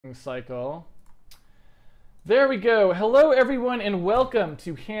cycle. There we go. Hello, everyone, and welcome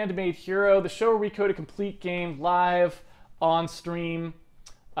to Handmade Hero, the show where we code a complete game live on stream.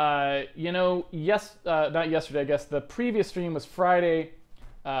 Not yesterday, I guess. The previous stream was Friday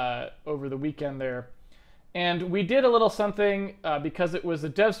over the weekend there. And we did a little something because it was a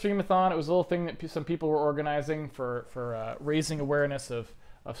dev streamathon. It was a little thing that some people were organizing for raising awareness of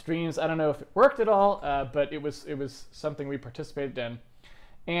streams. I don't know if it worked at all, but it was something we participated in.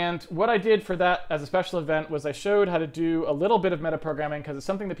 And what I did for that as a special event was I showed how to do a little bit of metaprogramming because it's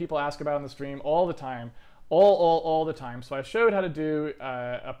something that people ask about in the stream all the time, all the time. So I showed how to do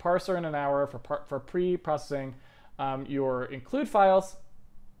a parser in an hour for pre-processing your include files,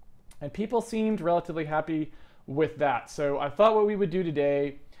 and people seemed relatively happy with that. So I thought what we would do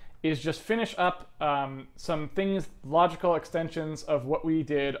today is just finish up some things, logical extensions of what we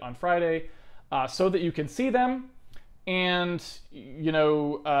did on Friday, so that you can see them and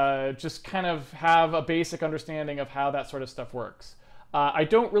just kind of have a basic understanding of how that sort of stuff works. I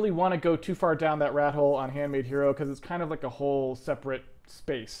don't really want to go too far down that rat hole on Handmade Hero because it's kind of like a whole separate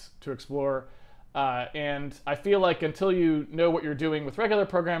space to explore. And I feel like until you know what you're doing with regular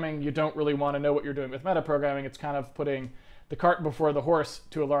programming, you don't really want to know what you're doing with metaprogramming. It's kind of putting the cart before the horse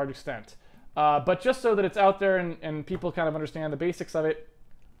to a large extent. But just so that it's out there and people kind of understand the basics of it,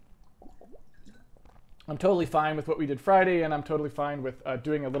 I'm totally fine with what we did Friday, and I'm totally fine with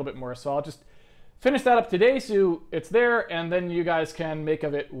doing a little bit more. So I'll just finish that up today so it's there, and then you guys can make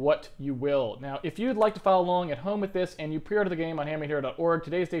of it what you will. Now, if you'd like to follow along at home with this and you pre-order the game on handmadehero.org,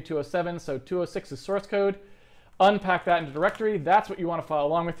 today's day 207, so 206 is source code. Unpack that into directory. That's what you want to follow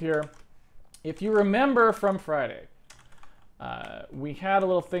along with here. If you remember from Friday, we had a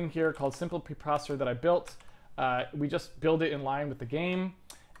little thing here called Simple Preprocessor that I built. We just build it in line with the game.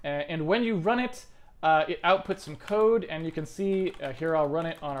 And when you run it, it outputs some code, and you can see here I'll run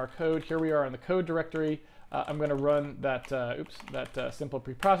it on our code. Here we are in the code directory. I'm going to run that simple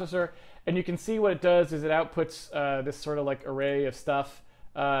preprocessor, and you can see what it does is it outputs this sort of like array of stuff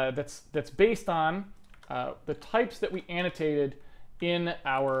that's based on the types that we annotated in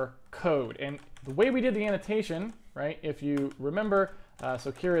our code. And the way we did the annotation, right? If you remember,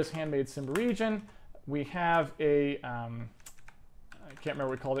 so here is Handmade Simba region. We have a I can't remember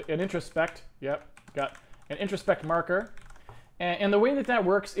what we called it, an introspect. Yep. Got an introspect marker. And the way that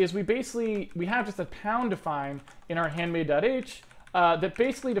works is we have just a pound define in our handmade.h that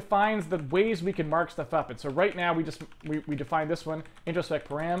basically defines the ways we can mark stuff up. And so right now we define this one, introspect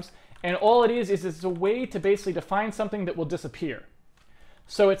params, and all it is it's a way to basically define something that will disappear.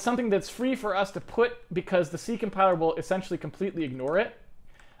 So it's something that's free for us to put because the C compiler will essentially completely ignore it,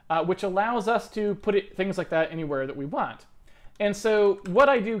 which allows us to put things like that anywhere that we want. And so what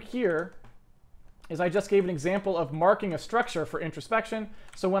I do here is I just gave an example of marking a structure for introspection.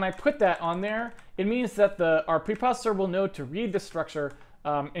 So when I put that on there, it means that our preprocessor will know to read this structure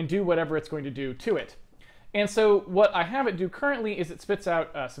and do whatever it's going to do to it. And so what I have it do currently is it spits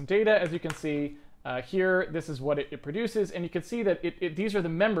out some data. As you can see here, this is what it produces. And you can see that these are the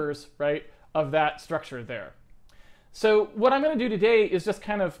members, right, of that structure there. So what I'm going to do today is just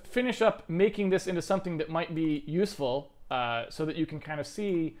kind of finish up making this into something that might be useful so that you can kind of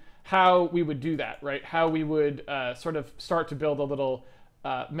see how we would do that, right? How we would sort of start to build a little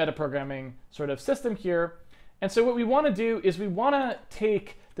metaprogramming sort of system here. And so what we want to do is we want to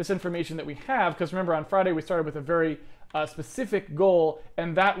take this information that we have, because remember on Friday we started with a very specific goal,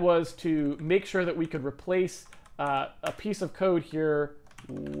 and that was to make sure that we could replace a piece of code here.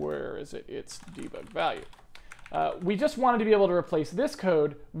 Where is it? It's debug value. We just wanted to be able to replace this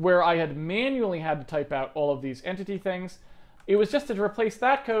code where I had manually had to type out all of these entity things. It was just to replace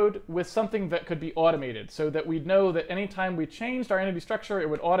that code with something that could be automated so that we'd know that anytime we changed our entity structure, it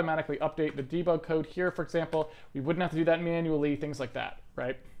would automatically update the debug code here, for example. We wouldn't have to do that manually, things like that,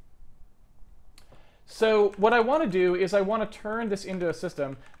 right? So what I want to do is I want to turn this into a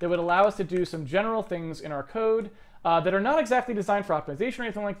system that would allow us to do some general things in our code that are not exactly designed for optimization or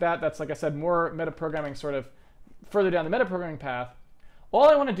anything like that. That's, like I said, more metaprogramming sort of further down the metaprogramming path. All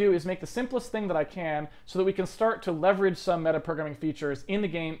I want to do is make the simplest thing that I can so that we can start to leverage some metaprogramming features in the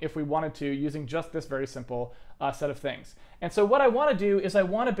game if we wanted to, using just this very simple set of things. And so what I want to do is I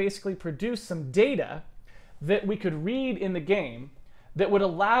want to basically produce some data that we could read in the game that would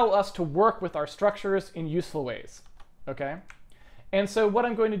allow us to work with our structures in useful ways. Okay? And so what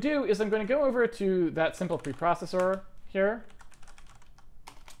I'm going to do is I'm going to go over to that simple preprocessor here,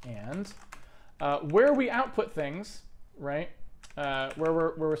 and where we output things, right?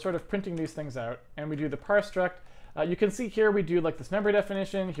 Where we're sort of printing these things out, and we do the parse struct. You can see here we do like this member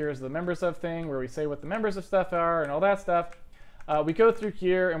definition. Here's the members of thing where we say what the members of stuff are and all that stuff. we go through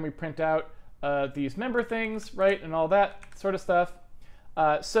here and we print out these member things, right, and all that sort of stuff.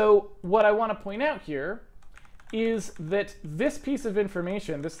 So what I want to point out here is that this piece of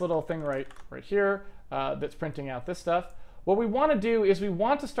information, this little thing right here that's printing out this stuff, what we want to do is we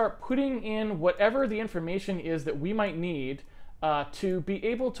want to start putting in whatever the information is that we might need to be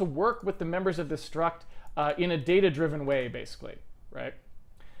able to work with the members of this struct in a data-driven way, basically, right?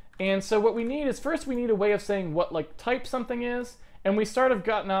 And so what we need is, first we need a way of saying what like type something is, and we sort of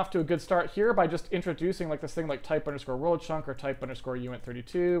gotten off to a good start here by just introducing like this thing like type underscore world chunk or type underscore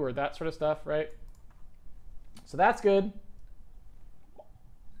uint32 or that sort of stuff, right? So that's good.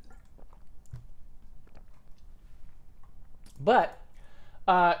 But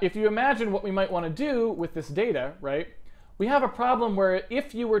if you imagine what we might want to do with this data, right, we have a problem where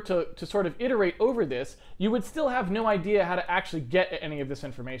if you were to sort of iterate over this, you would still have no idea how to actually get at any of this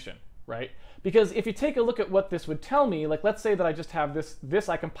information, right? Because if you take a look at what this would tell me, like let's say that I just have this,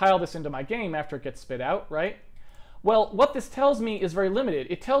 I compile this into my game after it gets spit out, right? Well, what this tells me is very limited.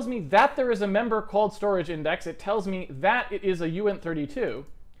 It tells me that there is a member called storage index. It tells me that it is a uint32.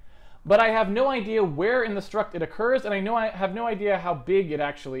 But I have no idea where in the struct it occurs, and I have no idea how big it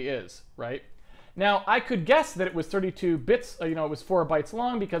actually is, right? Now, I could guess that it was 32 bits, it was 4 bytes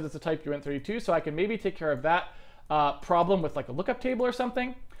long because it's a type uint32, so I can maybe take care of that problem with like a lookup table or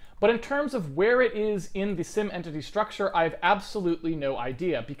something. But in terms of where it is in the sim entity structure, I have absolutely no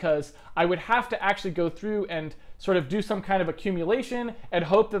idea, because I would have to actually go through and sort of do some kind of accumulation and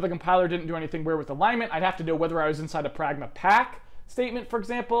hope that the compiler didn't do anything weird with alignment. I'd have to know whether I was inside a pragma pack statement, for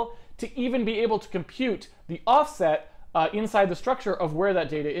example, to even be able to compute the offset inside the structure of where that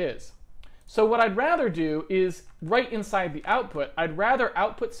data is. So what I'd rather do is, right inside the output, I'd rather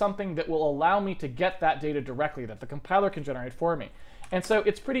output something that will allow me to get that data directly, that the compiler can generate for me. And so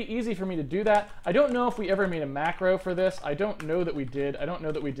it's pretty easy for me to do that. I don't know if we ever made a macro for this. I don't know that we did. I don't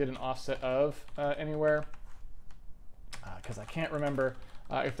know that we did an offset of anywhere, because I can't remember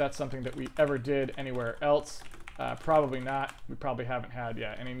if that's something that we ever did anywhere else. Probably not. We probably haven't had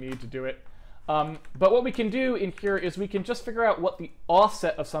any need to do it. But what we can do in here is we can just figure out what the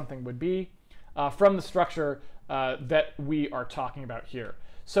offset of something would be from the structure that we are talking about here.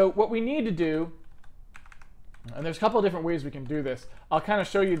 So what we need to do, and there's a couple of different ways we can do this. I'll kind of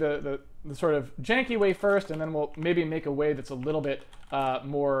show you the sort of janky way first, and then we'll maybe make a way that's a little bit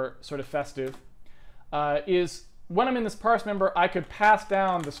more sort of festive, is when I'm in this parse member, I could pass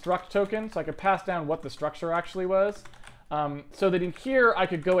down the struct token, so I could pass down what the structure actually was, so that in here I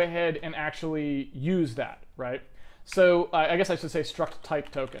could go ahead and actually use that, right? So I guess I should say struct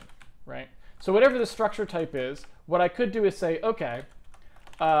type token, right? So whatever the structure type is, what I could do is say, okay,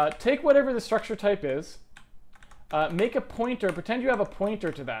 take whatever the structure type is, make a pointer, pretend you have a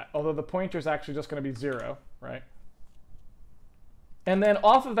pointer to that, although the pointer is actually just going to be 0, right? And then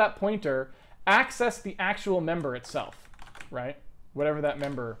off of that pointer, access the actual member itself, right? Whatever that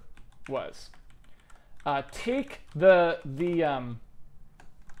member was. Take the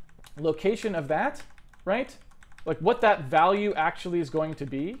location of that, right? Like what that value actually is going to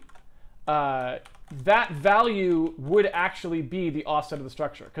be. That value would actually be the offset of the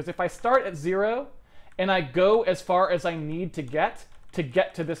structure. Because if I start at 0 and I go as far as I need to get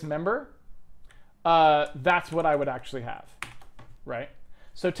to this member, that's what I would actually have, right?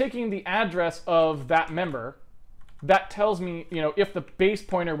 So taking the address of that member, that tells me, if the base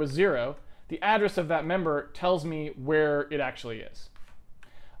pointer was 0, the address of that member tells me where it actually is.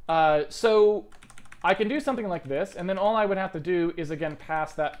 So I can do something like this, and then all I would have to do is, again,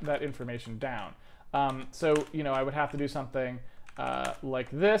 pass that information down. So I would have to do something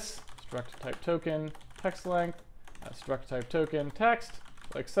like this, struct type token, text length, struct type token, text,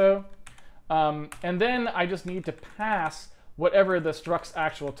 like so. And then I just need to pass whatever the struct's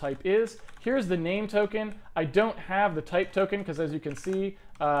actual type is. Here's the name token. I don't have the type token because, as you can see,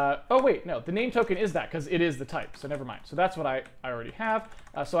 oh wait, no, the name token is that because it is the type, so never mind. So that's what I already have.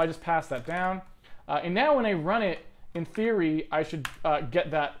 So I just pass that down. And now when I run it, in theory, I should get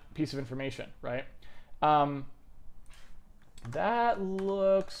that piece of information, right? That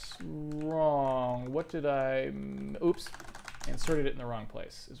looks wrong. What did I, oops, inserted it in the wrong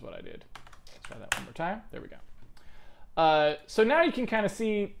place is what I did. Let's try that one more time. There we go. So now you can kind of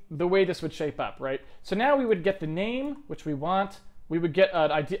see the way this would shape up, right? So now we would get the name, which we want. We would get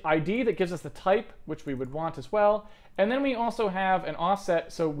an ID that gives us the type, which we would want as well. And then we also have an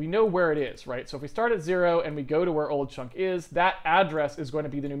offset, so we know where it is, right? So if we start at 0 and we go to where old chunk is, that address is going to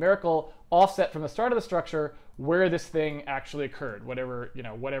be the numerical offset from the start of the structure where this thing actually occurred, whatever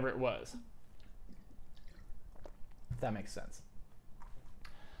it was. If that makes sense.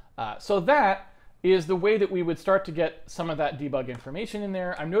 So that is the way that we would start to get some of that debug information in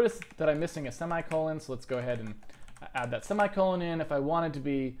there. I've noticed that I'm missing a semicolon, so let's go ahead and add that semicolon in. If I wanted to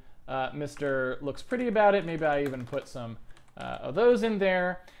be Mr. Looks Pretty About It, maybe I even put some of those in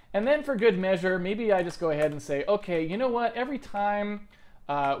there. And then for good measure, maybe I just go ahead and say, okay, you know what, every time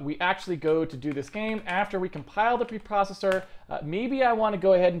we actually go to do this game, after we compile the preprocessor, maybe I want to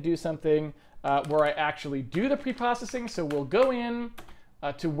go ahead and do something where I actually do the preprocessing. So we'll go in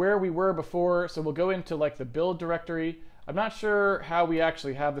to where we were before. So we'll go into like the build directory. I'm not sure how we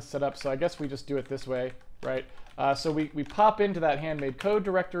actually have this set up, so I guess we just do it this way, right? So we pop into that handmade code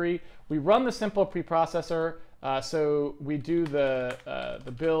directory. We run the simple preprocessor. So we do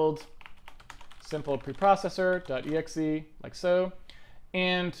the build simple preprocessor.exe like so.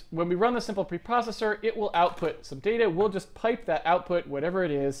 And when we run the simple preprocessor, it will output some data. We'll just pipe that output, whatever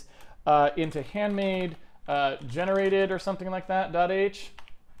it is, into handmade generated or something like that, .h.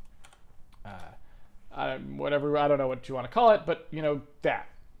 Whatever, I don't know what you want to call it, but you know, that,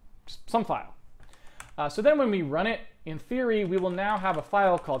 just some file. So then when we run it, in theory, we will now have a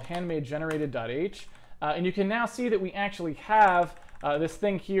file called handmade generated.h. And you can now see that we actually have this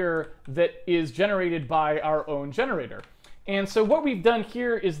thing here that is generated by our own generator. And so what we've done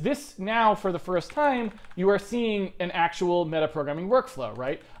here is this now, for the first time, you are seeing an actual metaprogramming workflow,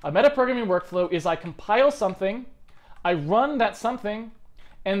 right? A metaprogramming workflow is I compile something, I run that something,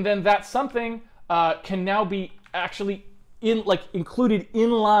 and then that something can now be actually included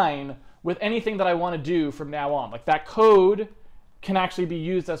in line with anything that I want to do from now on. Like that code can actually be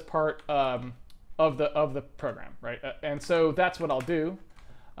used as part of the program, right? And so that's what I'll do.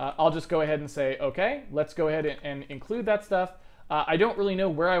 I'll just go ahead and say, okay, let's go ahead and include that stuff. I don't really know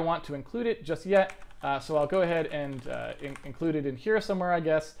where I want to include it just yet, so I'll go ahead and include it in here somewhere, I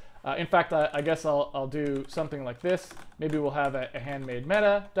guess. In fact, I guess I'll do something like this. Maybe we'll have a handmade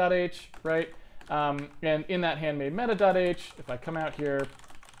meta.h, right? And in that handmade meta.h, if I come out here,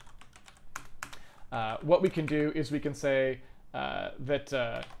 what we can do is we can say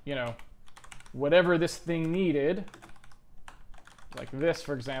that, you know, whatever this thing needed, like this,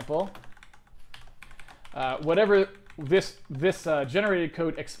 for example, whatever this generated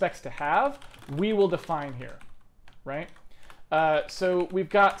code expects to have, we will define here, right? So we've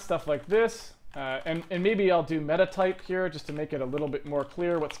got stuff like this, and maybe I'll do meta type here just to make it a little bit more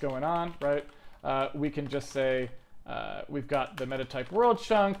clear what's going on, right? We can just say we've got the meta type world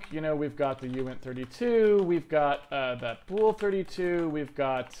chunk, you know, we've got the uint32, we've got that bool32, we've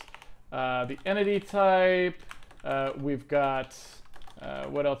got the entity type, we've got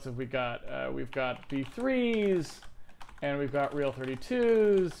what else have we got? We've got B3s, and we've got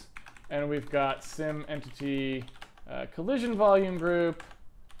real32s, and we've got sim entity collision volume group,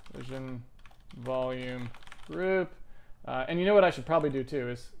 and you know what I should probably do too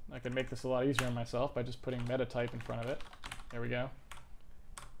is I could make this a lot easier on myself by just putting meta type in front of it. There we go.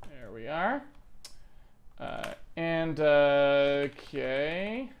 There we are.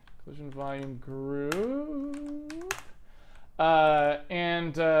 Okay, collision volume group.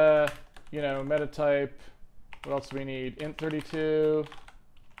 You know, meta type, what else do we need? int32,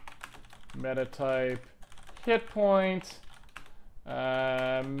 meta type hit point,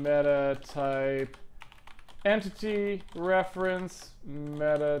 meta type entity reference,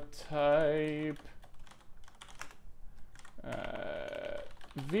 meta type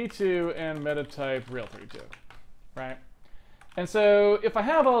v2, and meta type real32, right? And so if I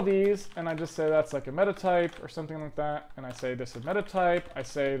have all these, and I just say that's like a meta type or something like that, and I say this is meta type, I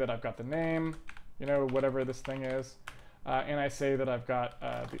say that I've got the name, you know, whatever this thing is, and I say that I've got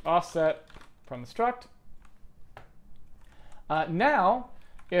the offset from the struct. Now,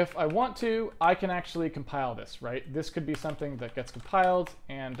 if I want to, I can actually compile this, right? This could be something that gets compiled,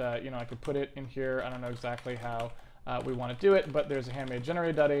 and you know, I could put it in here. I don't know exactly how we want to do it, but there's a handmade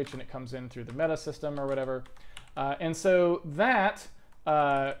generated.h, and it comes in through the meta system or whatever. And so that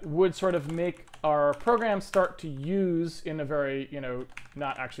would sort of make our program start to use in a very, you know,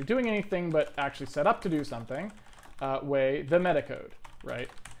 not actually doing anything, but actually set up to do something way, the metacode, right?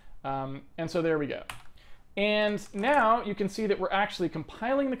 And so there we go. And now you can see that we're actually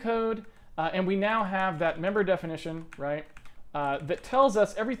compiling the code, and we now have that member definition, right, that tells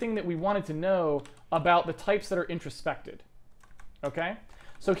us everything that we wanted to know about the types that are introspected, okay?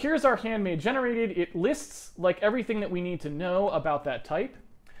 So here's our handmade generated. It lists like everything that we need to know about that type.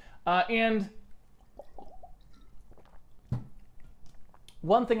 And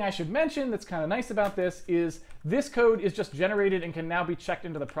one thing I should mention that's kind of nice about this is this code is just generated and can now be checked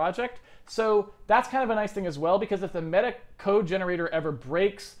into the project. So that's kind of a nice thing as well, because if the meta code generator ever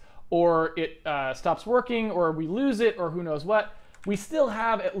breaks or it stops working or we lose it or who knows what, we still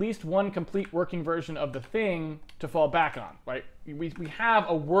have at least one complete working version of the thing to fall back on, right? We have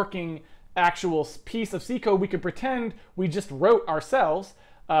a working actual piece of C code we could pretend we just wrote ourselves,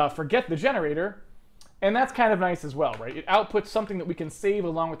 forget the generator, and that's kind of nice as well, right? It outputs something that we can save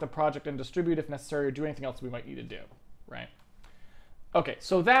along with the project and distribute if necessary, or do anything else we might need to do, right? Okay,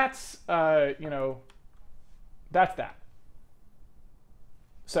 so that's, that's that.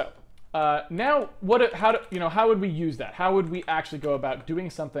 So now, how would we use that? How would we actually go about doing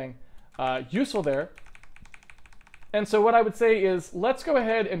something useful there? And so what I would say is, let's go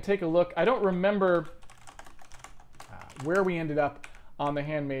ahead and take a look. I don't remember where we ended up on the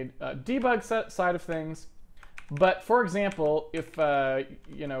Handmade debug side of things. But for example, if, where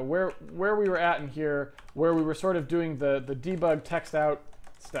we were at in here, where we were sort of doing the debug text out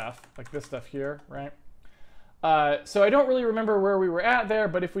stuff, like this stuff here, right? So I don't really remember where we were at there,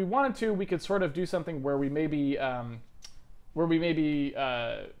 but if we wanted to, we could sort of do something where we maybe,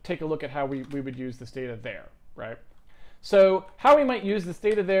 take a look at how we would use this data there, right? So how we might use this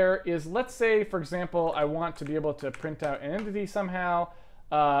data there is, let's say, for example, I want to be able to print out an entity somehow,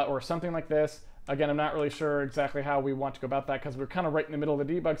 or something like this. Again, I'm not really sure exactly how we want to go about that because we're kind of right in the middle of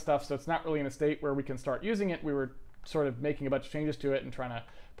the debug stuff, so it's not really in a state where we can start using it. We were sort of making a bunch of changes to it and trying to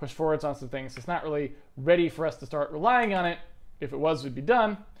push forwards on some things. So it's not really ready for us to start relying on it. If it was, we'd be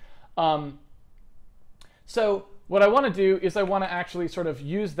done. So what I want to do is I want to actually sort of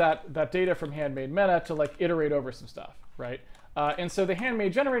use that data from Handmade Meta to like iterate over some stuff, right? And so the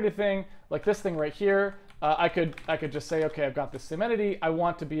Handmade generated thing, like this thing right here, I could just say, okay, I've got this sim entity. I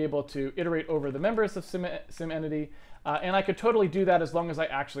want to be able to iterate over the members of sim entity. And I could totally do that as long as I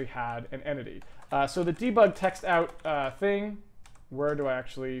actually had an entity. So the debug text out thing, where do I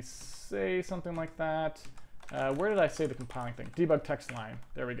actually say something like that? Where did I say the compiling thing? Debug text line.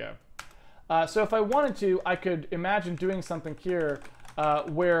 There we go. So if I wanted to, I could imagine doing something here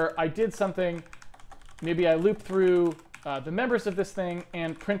where I did something, maybe I loop through the members of this thing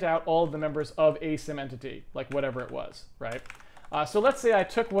and print out all of the members of a sim entity, like whatever it was, right? So let's say I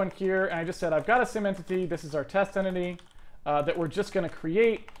took one here and I just said, I've got a sim entity. This is our test entity that we're just going to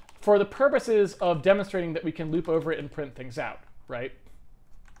create for the purposes of demonstrating that we can loop over it and print things out, right?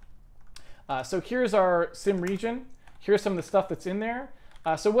 So here's our sim region. Here's some of the stuff that's in there.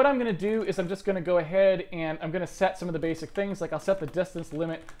 So what I'm going to do is I'm just going to go ahead and I'm going to set some of the basic things. Like I'll set the distance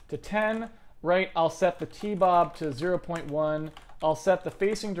limit to 10, right? I'll set the t-bob to 0.1. I'll set the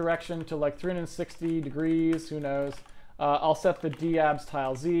facing direction to like 360 degrees, who knows. I'll set the d-abs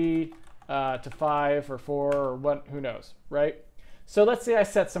tile z to 5 or 4 or 1, who knows, right? So let's say I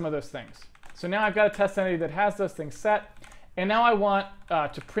set some of those things. So now I've got a test entity that has those things set. And now I want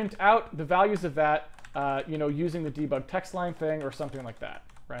to print out the values of that using the debug text line thing or something like that,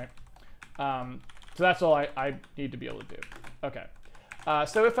 right? So that's all I need to be able to do. Okay.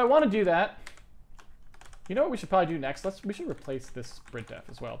 So if I want to do that, you know what we should probably do next? We should replace this printf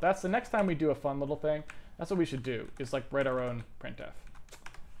as well. That's the next time we do a fun little thing. That's what we should do, is like write our own printf.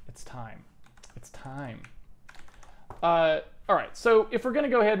 It's time. It's time. All right, so if we're going to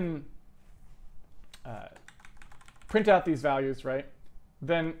go ahead and print out these values, right,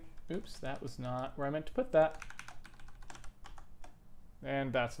 then, oops, that was not where I meant to put that.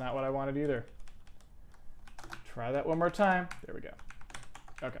 And that's not what I wanted either. Try that one more time. There we go.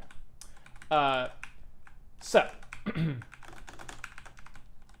 Okay. So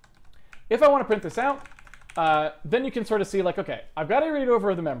if I want to print this out, then you can sort of see like, okay, I've got to read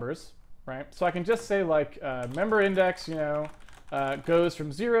over the members, right? So I can just say like member index, goes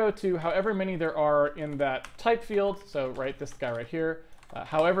from 0 to however many there are in that type field. So right, this guy right here,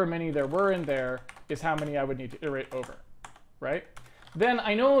 however many there were in there is how many I would need to iterate over, right? Then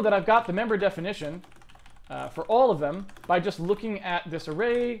I know that I've got the member definition for all of them by just looking at this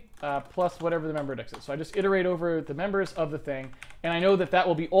array plus whatever the member index is. So I just iterate over the members of the thing, and I know that that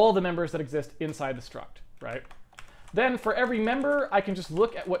will be all the members that exist inside the struct, right? Then for every member, I can just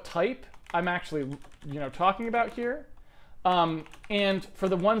look at what type I'm actually talking about here. And for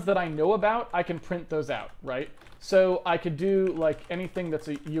the ones that I know about, I can print those out, right? So I could do like anything that's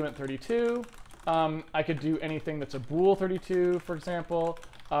a uint32. I could do anything that's a bool 32, for example.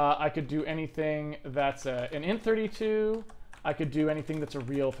 I could do anything that's an int 32. I could do anything that's a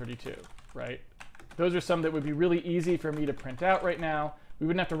real 32, right? Those are some that would be really easy for me to print out right now. We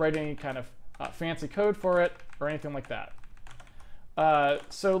wouldn't have to write any kind of fancy code for it or anything like that.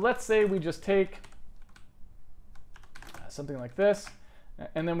 So let's say we just take something like this,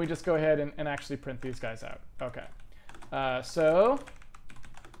 and then we just go ahead and actually print these guys out. Okay.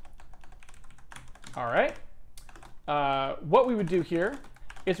 All right. What we would do here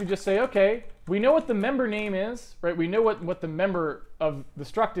is we just say, okay, we know what the member name is, right? We know what the member of the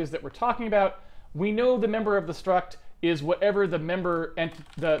struct is that we're talking about. We know the member of the struct is whatever the member and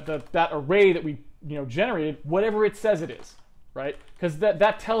that array that we generated, whatever it says it is, right? Because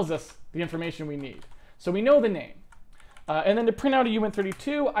that tells us the information we need. So we know the name. And then to print out a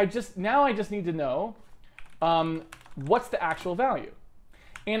uint32, I just need to know what's the actual value.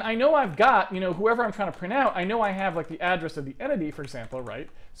 And I know I've got, whoever I'm trying to print out, I know I have like the address of the entity, for example, right?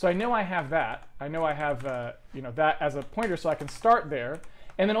 So I know I have that. I know I have, that as a pointer, so I can start there.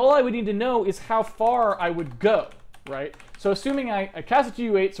 And then all I would need to know is how far I would go, right? So assuming I cast it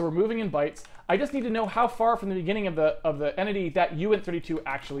to U8, so we're moving in bytes, I just need to know how far from the beginning of the entity that uint32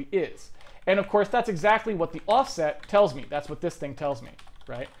 actually is. And of course, that's exactly what the offset tells me. That's what this thing tells me,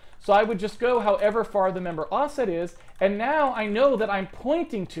 right? So I would just go however far the member offset is, and now I know that I'm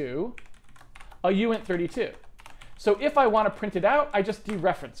pointing to a uint32. So if I want to print it out, I just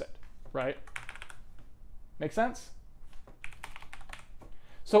dereference it, right? Make sense?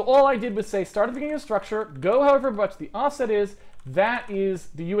 So all I did was say start at the beginning of the structure, go however much the offset is, that is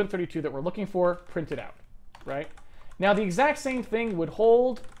the uint32 that we're looking for, print it out, right? Now the exact same thing would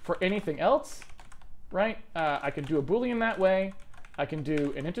hold for anything else, right? I can do a Boolean that way. I can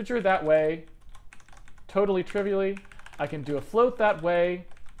do an integer that way, totally trivially. I can do a float that way.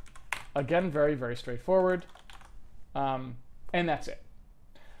 Again, very, very straightforward. And that's it.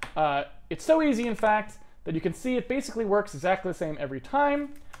 It's so easy, in fact, that you can see it basically works exactly the same every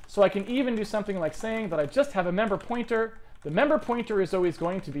time. So I can even do something like saying that I just have a member pointer. The member pointer is always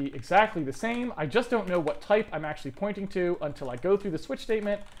going to be exactly the same. I just don't know what type I'm actually pointing to until I go through the switch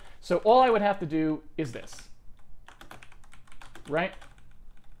statement. So all I would have to do is this, right?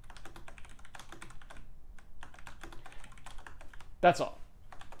 That's all.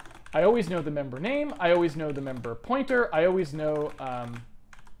 I always know the member name. I always know the member pointer. I always know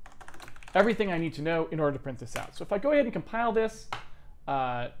everything I need to know in order to print this out. So if I go ahead and compile this,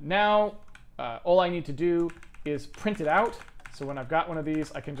 now all I need to do is print it out. So when I've got one of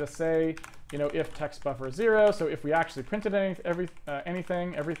these, I can just say, if text buffer is 0. So if we actually printed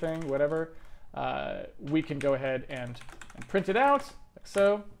anything, everything, whatever, we can go ahead and print it out, like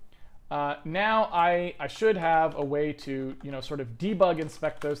so. Now I should have a way to sort of debug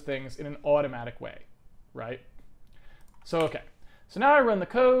inspect those things in an automatic way, right? So okay, so now I run the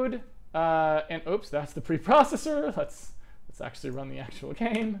code, and oops, that's the preprocessor. Let's actually run the actual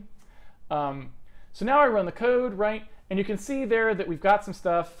game. So now I run the code, right? And you can see there that we've got some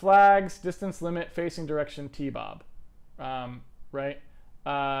stuff: flags, distance limit, facing direction, tbob, right?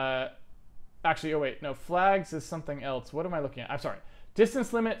 Actually, oh wait, no, flags is something else. What am I looking at? I'm sorry.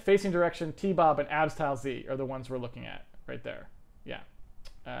 Distance limit, facing direction, tbob, and abs tile z are the ones we're looking at right there. Yeah,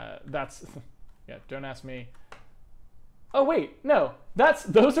 that's yeah. Don't ask me. Oh wait, no,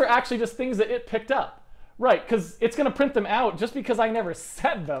 those are actually just things that it picked up, right? Because it's going to print them out just because I never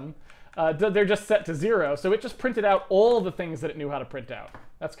set them. They're just set to 0, so it just printed out all the things that it knew how to print out.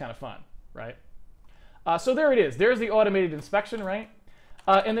 That's kind of fun, right? So there it is. There's the automated inspection, right?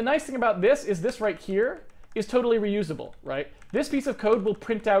 And the nice thing about this is this right here is totally reusable, right? This piece of code will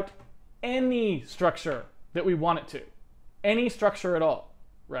print out any structure that we want it to, any structure at all,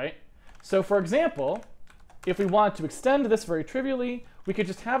 right? So for example, if we wanted to extend this very trivially, we could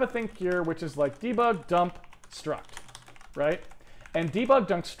just have a thing here which is like debug dump struct, right? And debug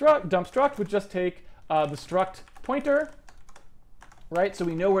dump struct would just take the struct pointer, right? So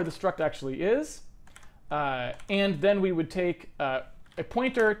we know where the struct actually is. And then we would take a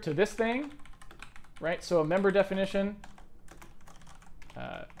pointer to this thing, right? So a member definition,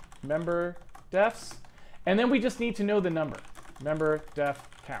 member defs, and then we just need to know the number, member def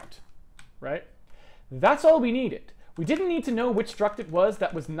count, right? That's all we needed. We didn't need to know which struct it was.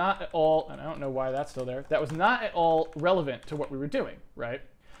 That was not at all, and I don't know why that's still there, that was not at all relevant to what we were doing, right?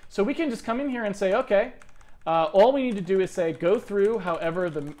 So we can just come in here and say, okay, all we need to do is say go through however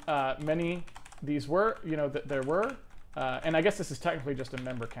the many these were, that there were, and I guess this is technically just a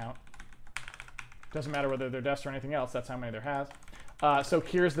member count. Doesn't matter whether they're defs or anything else, that's how many there has. So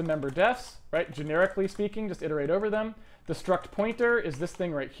here's the member defs, right? Generically speaking, just iterate over them. The struct pointer is this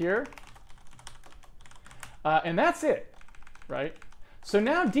thing right here. And that's it, right? So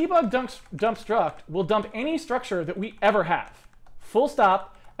now debug dump struct will dump any structure that we ever have, full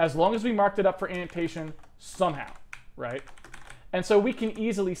stop, as long as we marked it up for annotation somehow, right? And so we can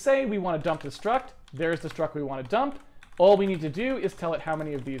easily say we want to dump the struct. There's the struct we want to dump. All we need to do is tell it how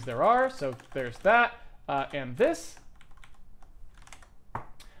many of these there are. So there's that and this.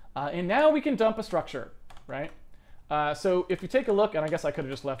 And now we can dump a structure, right? So if you take a look, and I guess I could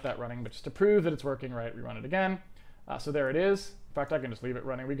have just left that running, but just to prove that it's working, right, we run it again. So there it is. In fact, I can just leave it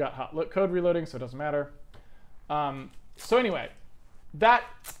running. We got hot code reloading, so it doesn't matter. So anyway, that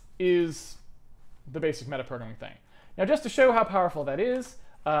is the basic metaprogramming thing. Now, just to show how powerful that is,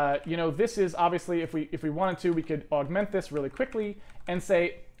 this is obviously, if we wanted to, we could augment this really quickly and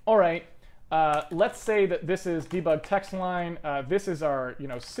say, all right, let's say that this is debug text line. This is our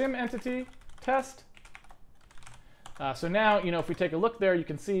sim entity test. So now, if we take a look there, you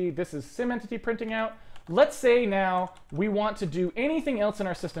can see this is sim entity printing out. Let's say now we want to do anything else in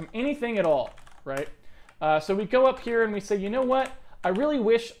our system, anything at all, right? So we go up here and we say, you know what? I really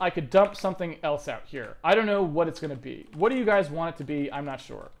wish I could dump something else out here. I don't know what it's going to be. What do you guys want it to be? I'm not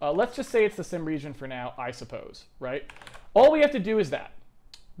sure. Let's just say it's the sim region for now, I suppose, right? All we have to do is that.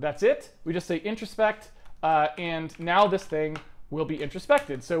 That's it. We just say introspect, and now this thing will be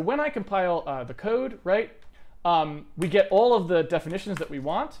introspected. So when I compile the code, right, we get all of the definitions that we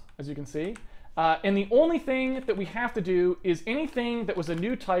want, as you can see. And the only thing that we have to do is anything that was a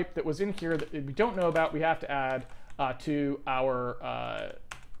new type that was in here that we don't know about, we have to add to our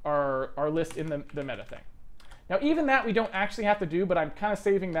list in the meta thing. Now, even that we don't actually have to do, but I'm kind of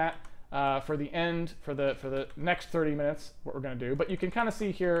saving that for the end, for the next 30 minutes, what we're going to do. But you can kind of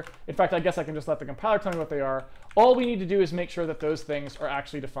see here, in fact, I guess I can just let the compiler tell me what they are. All we need to do is make sure that those things are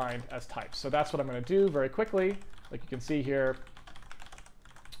actually defined as types. So that's what I'm going to do very quickly. Like you can see here,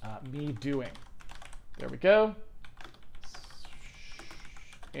 me doing. There we go.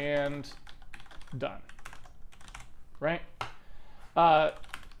 And done. Right?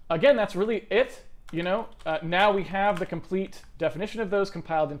 Again, that's really it. Now we have the complete definition of those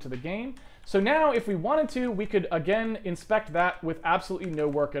compiled into the game. So now if we wanted to, we could again inspect that with absolutely no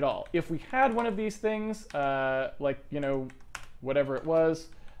work at all. If we had one of these things, like, whatever it was,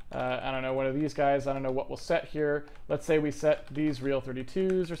 I don't know, one of these guys, I don't know what we'll set here. Let's say we set these real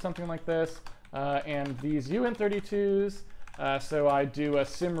 32s or something like this, and these uint32s. So I do a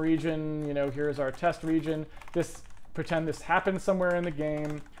sim region, here's our test region. Pretend this happened somewhere in the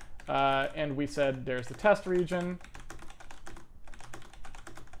game. And we said there's the test region,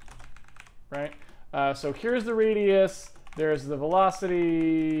 right? So here's the radius, there's the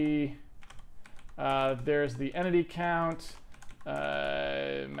velocity, there's the entity count,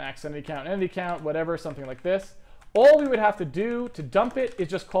 max entity count, whatever, something like this. All we would have to do to dump it is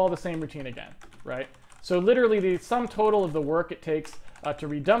just call the same routine again, right? So literally the sum total of the work it takes to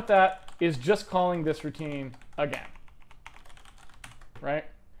redump that is just calling this routine again, right?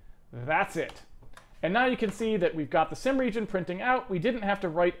 That's it. And now you can see that we've got the sim region printing out. We didn't have to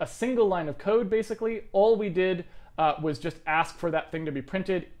write a single line of code, basically. All we did was just ask for that thing to be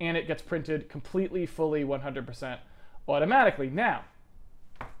printed, and it gets printed completely, fully, 100% automatically. Now,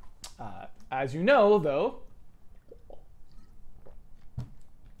 as you know, though,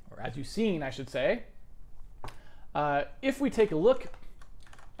 or as you've seen, I should say, if we take a look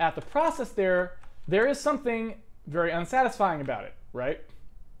at the process there is something very unsatisfying about it, right?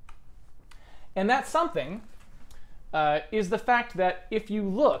 And that something is the fact that if you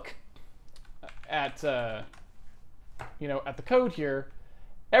look at the code here,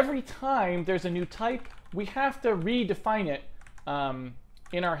 every time there's a new type, we have to redefine it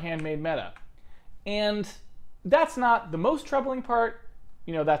in our handmade meta. And that's not the most troubling part.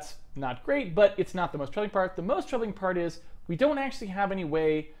 That's not great, but it's not the most troubling part. The most troubling part is we don't actually have any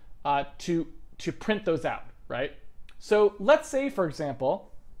way to print those out, right? So let's say, for example,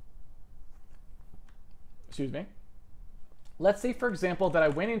 let's say, for example, that I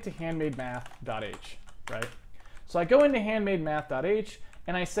went into handmademath.h, right? So I go into handmademath.h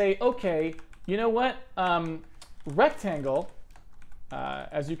and I say, okay, you know what? Rectangle,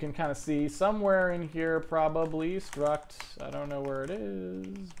 as you can kind of see, somewhere in here probably, struct, I don't know where it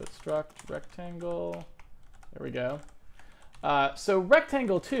is, but struct rectangle, there we go. So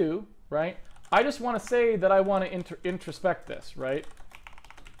rectangle 2, right? I just want to say that I want to introspect this, right?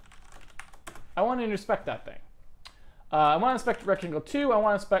 I want to introspect that thing. I want to inspect rectangle 2. I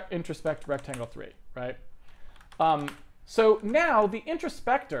want to introspect rectangle 3, right? So now the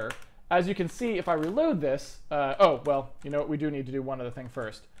introspector, as you can see, if I reload this, oh, well, you know what? We do need to do one other thing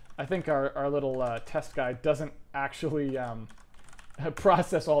first. I think our little test guide doesn't actually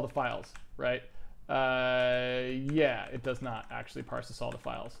process all the files, right? Yeah, it does not actually process all the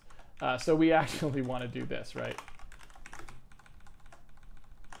files. So we actually want to do this, right?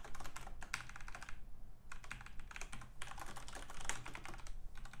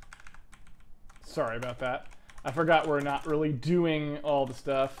 Sorry about that. I forgot we're not really doing all the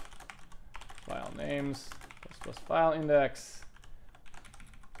stuff. File names, plus file index,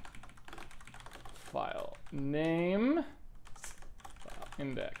 file name, file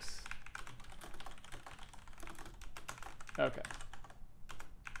index. Okay,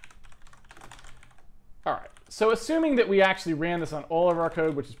 All right, so assuming that we actually ran this on all of our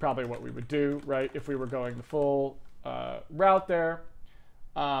code, which is probably what we would do, right, if we were going the full route there.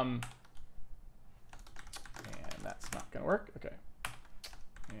 And that's not going to work. OK.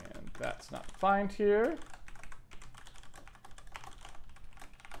 And that's not defined here.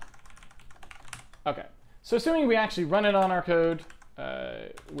 OK. So assuming we actually run it on our code,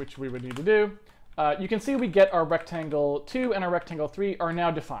 which we would need to do, you can see we get our rectangle 2 and our rectangle 3 are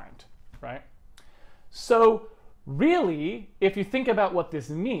now defined, right? So really, if you think about what this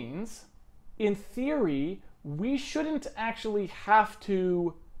means, in theory, we shouldn't actually have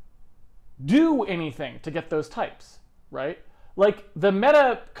to do anything to get those types, right? Like the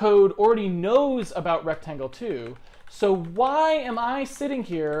meta code already knows about rectangle 2, so why am I sitting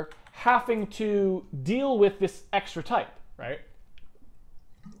here having to deal with this extra type, right?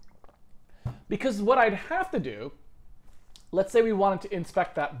 Because what I'd have to do, let's say we wanted to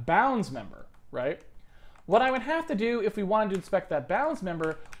inspect that bounds member, right? What I would have to do if we wanted to inspect that bounds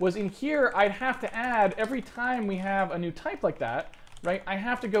member was in here, I'd have to add every time we have a new type like that, right? I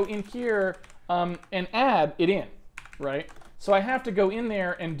have to go in here and add it in, right? So I have to go in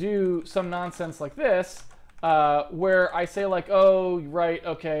there and do some nonsense like this, where I say like, oh, right,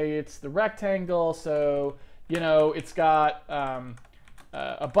 okay, it's the rectangle, so, you know, it's got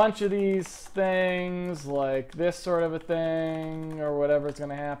a bunch of these things, like this sort of a thing, or whatever is going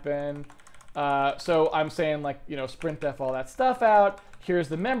to happen. So I'm saying like, you know, sprintf all that stuff out. Here's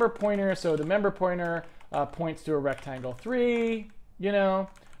the member pointer. So the member pointer points to a rectangle 3, you know.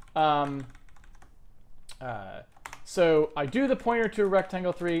 So I do the pointer to a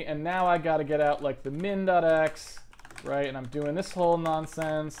rectangle 3, and now I got to get out like the min.x, right? And I'm doing this whole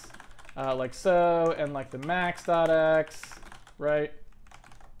nonsense like so, and like the max.x, right?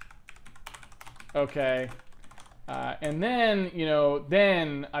 Okay. And then, you know,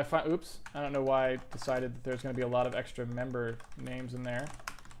 then I find, oops, I don't know why I decided that there's going to be a lot of extra member names in there.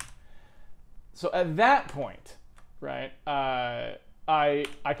 So at that point, right, I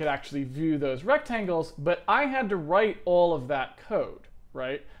could actually view those rectangles, but I had to write all of that code,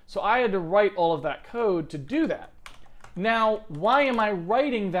 right? So I had to write all of that code to do that. Now, why am I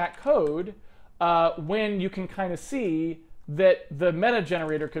writing that code when you can kind of see that the meta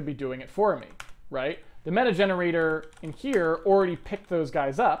generator could be doing it for me, right? The meta generator in here already picked those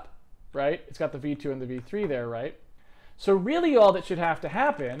guys up, right? It's got the v2 and the v3 there, right? So really all that should have to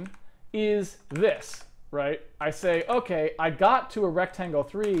happen is this, right? I say, okay, I got to a rectangle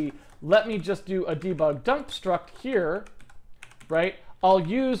 3. Let me just do a debug dump struct here, right? I'll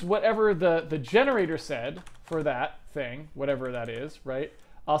use whatever the generator said for that thing, whatever that is, right?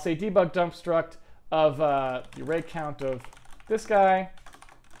 I'll say debug dump struct of the array count of this guy.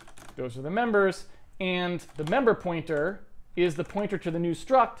 Those are the members. And the member pointer is the pointer to the new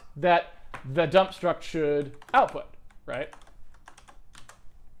struct that the dump struct should output, right?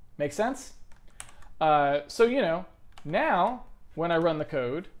 Make sense? So, you know, now when I run the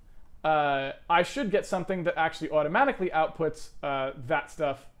code, I should get something that actually automatically outputs that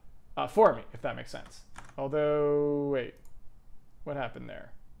stuff for me, if that makes sense. Although, wait, what happened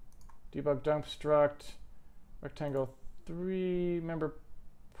there? Debug dump struct, rectangle 3, member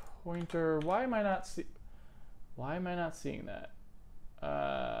pointer. Why am I not seeing that?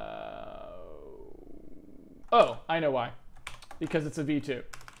 Oh, I know why. Because it's a v2.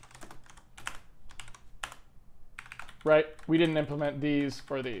 Right? We didn't implement these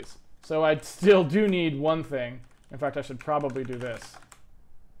or these. So I still do need one thing. In fact, I should probably do this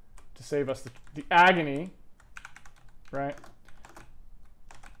to save us the agony. Right?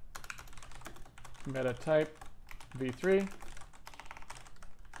 Meta type v3.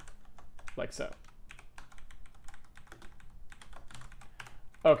 Like so.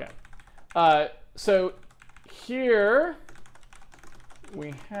 Okay. So here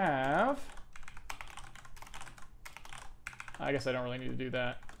we have, I guess I don't really need to do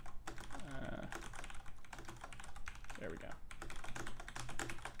that. There we go.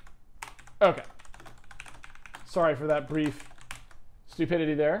 Okay. Sorry for that brief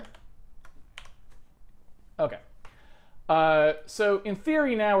stupidity there. Okay. So in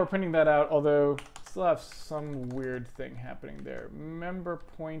theory now we're printing that out, although still have some weird thing happening there. Member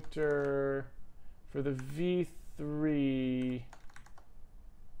pointer for the v3,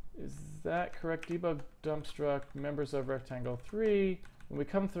 is that correct? Debug dump struct members of rectangle 3. When we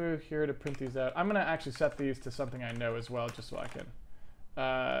come through here to print these out, I'm going to actually set these to something I know as well, just so I can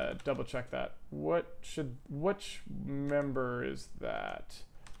double check that. Which member is that?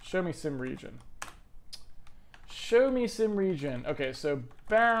 Show me sim region. Show me sim region. Okay, so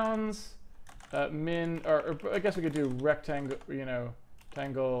bounds, min, or I guess we could do rectangle, you know,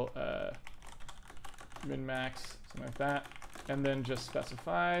 tangle min max, something like that, and then just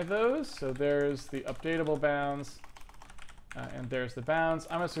specify those. So there's the updatable bounds, and there's the bounds.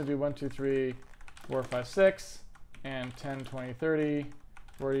 I'm just going to do 1, 2, 3, 4, 5, 6, and 10, 20, 30,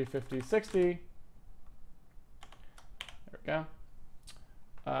 40, 50, 60. There we go.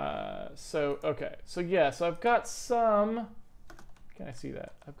 Okay, so yeah, so I've got some, can I see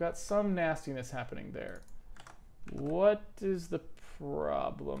that? I've got some nastiness happening there. What is the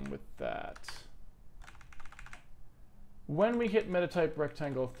problem with that? When we hit metatype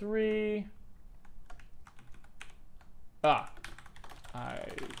rectangle 3, I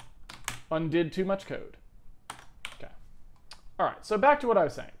undid too much code. Okay. All right, so back to what I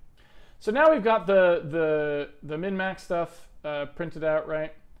was saying. So now we've got the min-max stuff printed out,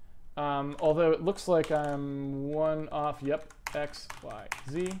 right? Although it looks like I'm one off. Yep, X, Y,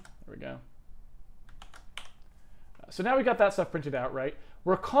 Z. There we go. So now we got that stuff printed out, right?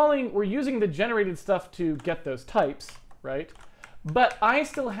 We're using the generated stuff to get those types, right? But I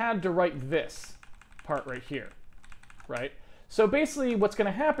still had to write this part right here, right? So basically what's going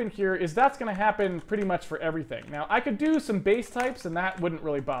to happen here is that's going to happen pretty much for everything. Now I could do some base types and that wouldn't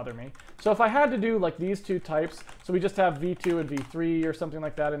really bother me. So if I had to do like these two types, so we just have v2 and v3 or something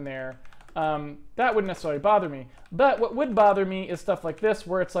like that in there, that wouldn't necessarily bother me. But what would bother me is stuff like this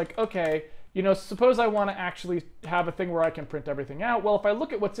where it's like, okay, you know, suppose I want to actually have a thing where I can print everything out. Well, if I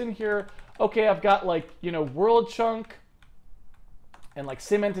look at what's in here, okay, I've got like, you know, world chunk and like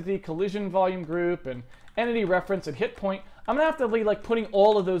sim entity, collision volume group, and entity reference and hit point. I'm gonna have to be like putting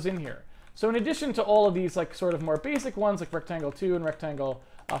all of those in here. So in addition to all of these like sort of more basic ones like rectangle 2 and rectangle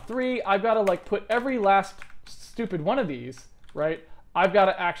 3, I've got to like put every last stupid one of these, right? I've got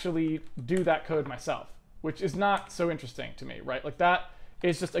to actually do that code myself, which is not so interesting to me, right? Like that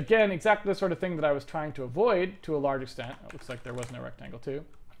is just, again, exactly the sort of thing that I was trying to avoid to a large extent. It looks like there was no rectangle 2.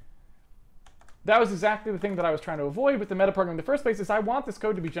 That was exactly the thing that I was trying to avoid with the metaprogramming in the first place, is I want this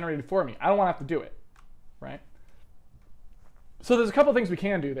code to be generated for me. I don't want to have to do it, right? So there's a couple things we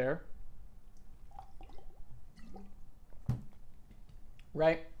can do there,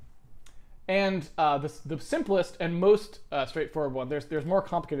 right? And the simplest and most straightforward one, there's more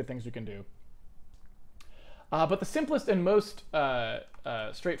complicated things you can do. But the simplest and most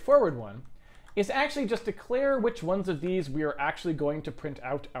straightforward one is actually just declare which ones of these we are actually going to print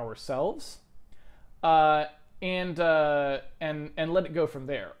out ourselves, and let it go from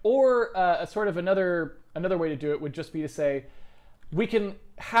there. Or a sort of another way to do it would just be to say, we can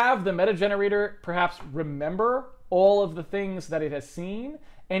have the meta generator perhaps remember all of the things that it has seen,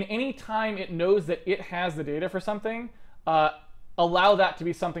 and any time it knows that it has the data for something, allow that to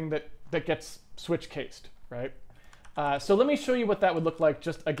be something that gets switch cased, right? So let me show you what that would look like,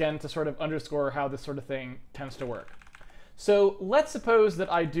 just again to sort of underscore how this sort of thing tends to work. So let's suppose that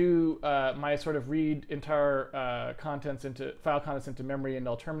I do my sort of read entire contents into file contents into memory and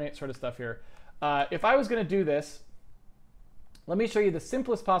I'll terminate sort of stuff here. If I was going to do this, let me show you the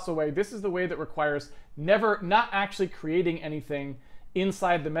simplest possible way. This is the way that requires not actually creating anything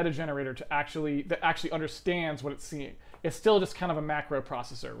inside the meta generator that actually understands what it's seeing. It's still just kind of a macro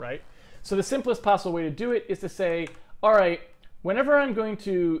processor, right? So the simplest possible way to do it is to say, all right, whenever I'm going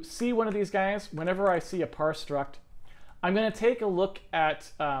to see one of these guys, whenever I see a parse struct, I'm going to take a look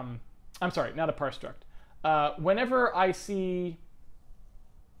at, I'm sorry, not a parse struct. Whenever I see,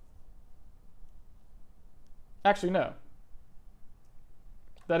 actually no,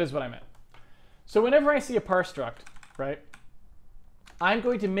 that is what I meant. So whenever I see a parse struct, right, I'm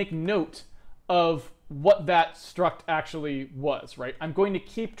going to make note of what that struct actually was, right? I'm going to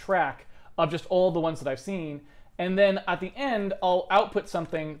keep track of just all the ones that I've seen, and then at the end, I'll output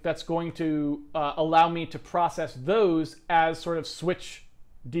something that's going to allow me to process those as sort of switch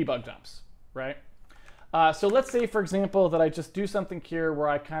debug jumps, right? So let's say, for example, that I just do something here where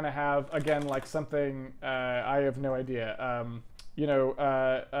I kind of have, again, like something, I have no idea, you know,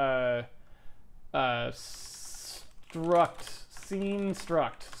 struct, scene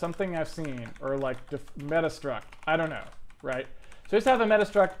struct, something I've seen, or like meta struct, I don't know, right? So just have a meta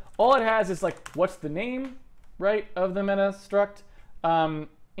struct. All it has is like, what's the name, right, of the meta struct,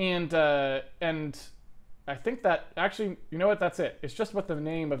 and I think that actually, you know what, that's it. It's just what the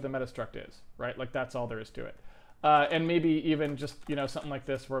name of the meta struct is, right? Like that's all there is to it. And maybe even just, you know, something like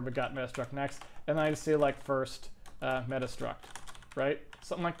this where we got meta struct next, and then I just say like first meta struct, right?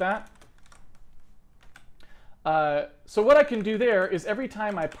 Something like that. So what I can do there is every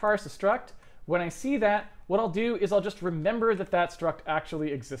time I parse a struct, when I see that, what I'll do is I'll just remember that that struct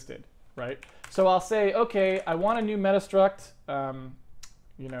actually existed, right? So I'll say, okay, I want a new meta struct,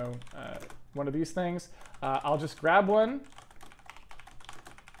 you know, one of these things. I'll just grab one,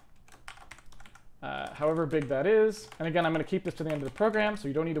 however big that is. And again, I'm going to keep this to the end of the program, so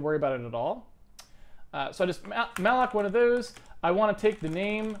you don't need to worry about it at all. So I just malloc one of those. I want to take the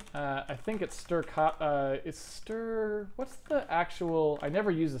name. I think it's what's the actual? I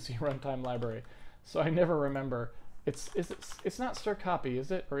never use the C runtime library, so I never remember. It's not stir copy,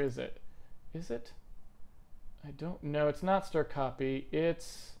 is it? Or is it? Is it? I don't know. It's not stir copy.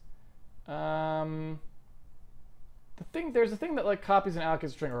 It's there's a thing that like copies and allocates a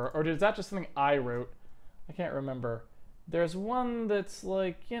string, or is that just something I wrote? I can't remember. There's one that's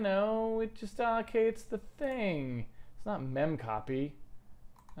like, you know, it just allocates the thing. It's not memcopy.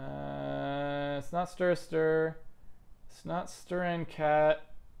 It's not stir. It's not strencat.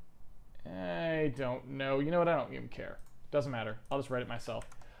 I don't know. You know what? I don't even care. Doesn't matter. I'll just write it myself.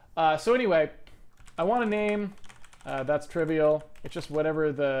 So anyway, I want a name. That's trivial. It's just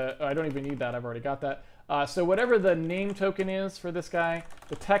whatever the... Oh, I don't even need that. I've already got that. So whatever the name token is for this guy,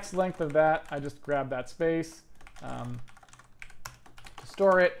 the text length of that, I just grab that space to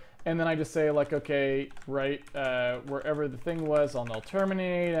store it. And then I just say, like, OK, right, wherever the thing was, I'll null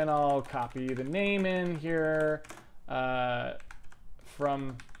terminate. And I'll copy the name in here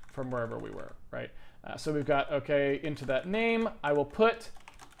from wherever we were, right? So we've got, OK, into that name, I will put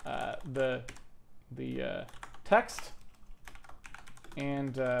the text.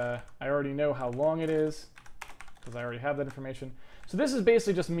 And I already know how long it is, because I already have that information. So this is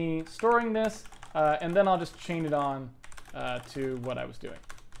basically just me storing this, and then I'll just chain it on to what I was doing,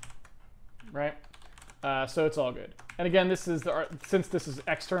 right? So it's all good. And again, this is since this is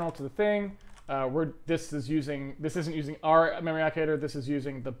external to the thing, this isn't using our memory allocator. This is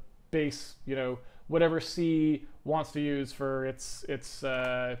using the base, you know, whatever C wants to use for its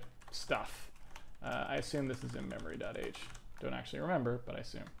stuff. I assume this is in memory.h. Don't actually remember, but I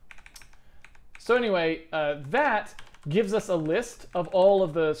assume. So anyway, that gives us a list of all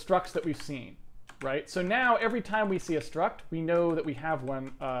of the structs that we've seen, right? So now every time we see a struct, we know that we have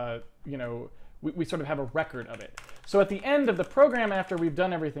one, you know, we sort of have a record of it. So at the end of the program, after we've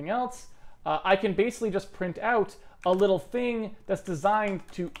done everything else, I can basically just print out a little thing that's designed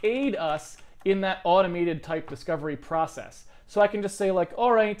to aid us in that automated type discovery process. So I can just say, like,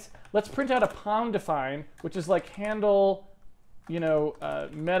 all right, let's print out a pound define, which is like handle, you know,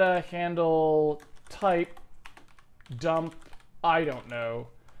 meta handle type dump, I don't know,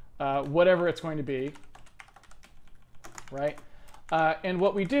 whatever it's going to be, right? And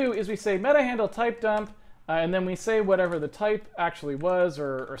what we do is we say meta handle type dump, and then we say whatever the type actually was,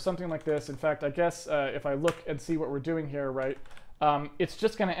 or something like this. In fact, I guess if I look and see what we're doing here, right, it's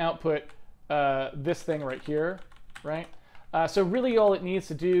just going to output this thing right here, right? So really all it needs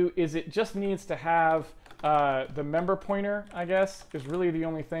to do is it just needs to have the member pointer, I guess, is really the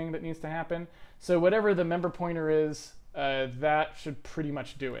only thing that needs to happen. So whatever the member pointer is, that should pretty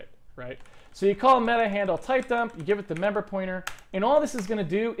much do it, right? So you call meta handle type dump, you give it the member pointer, and all this is going to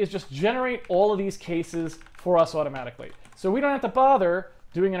do is just generate all of these cases for us automatically. So we don't have to bother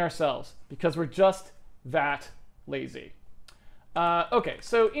doing it ourselves because we're just that lazy. OK,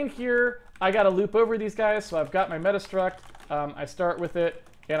 so in here, I got to loop over these guys. So I've got my meta struct. I start with it,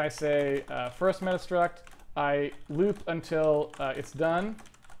 and I say first meta struct. I loop until it's done,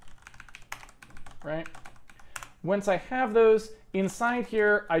 right? Once I have those, inside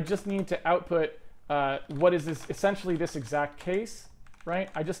here, I just need to output what is this, essentially this exact case, right?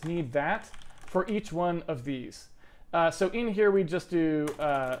 I just need that for each one of these. So in here, we just do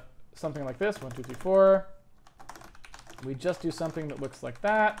something like this, 1, 2, 3, 4. We just do something that looks like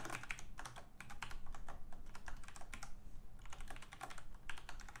that.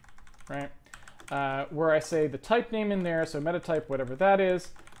 Right? Where I say the type name in there, so meta type, whatever that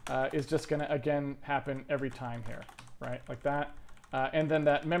is just going to, again, happen every time here, right? Like that. And then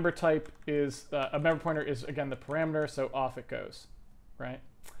that member type is, a member pointer is, again, the parameter, so off it goes, right?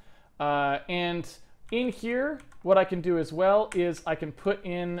 And in here, what I can do as well is I can put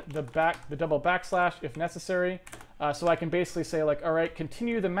in the double backslash if necessary. So I can basically say, like, all right,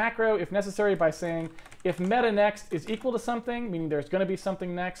 continue the macro if necessary by saying if meta next is equal to something, meaning there's going to be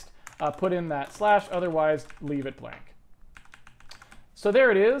something next, put in that slash, otherwise leave it blank. So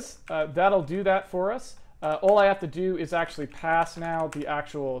there it is. That'll do that for us. All I have to do is actually pass now the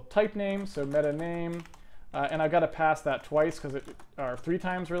actual type name, so meta name. And I've got to pass that twice, or 3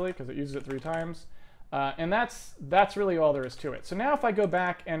 times really, because it uses it 3 times. And that's really all there is to it. So now if I go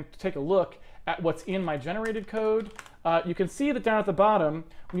back and take a look at what's in my generated code, you can see that down at the bottom,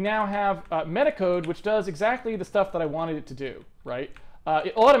 we now have metacode, which does exactly the stuff that I wanted it to do, right?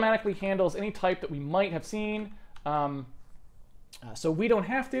 It automatically handles any type that we might have seen, so we don't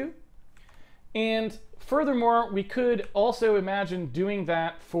have to. And furthermore, we could also imagine doing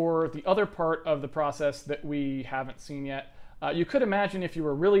that for the other part of the process that we haven't seen yet. You could imagine if you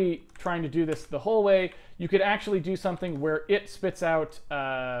were really trying to do this the whole way, you could actually do something where it spits out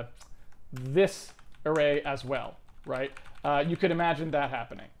this array as well, right? You could imagine that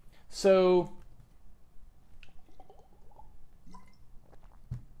happening. So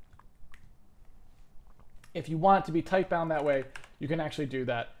if you want it to be type bound that way, you can actually do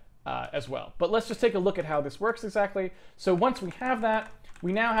that as well. But let's just take a look at how this works exactly. So once we have that,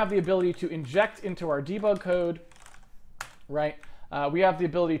 we now have the ability to inject into our debug code, right? We have the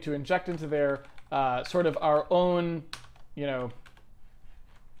ability to inject into there sort of our own,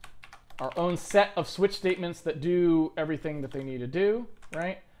 our own set of switch statements that do everything that they need to do,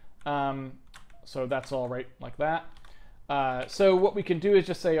 right? So that's all right like that. So what we can do is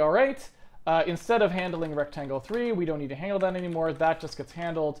just say, all right, instead of handling rectangle 3, we don't need to handle that anymore. That just gets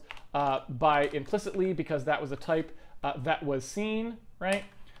handled by implicitly because that was a type that was seen, right?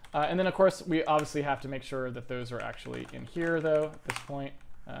 And then, of course, we obviously have to make sure that those are actually in here, though, at this point.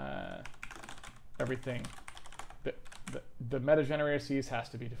 Everything that the meta generator sees has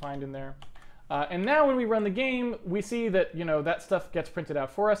to be defined in there. And now when we run the game, we see that that stuff gets printed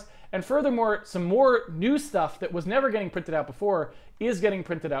out for us. And furthermore, some more new stuff that was never getting printed out before is getting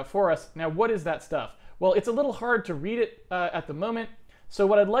printed out for us. Now, what is that stuff? Well, it's a little hard to read it at the moment. So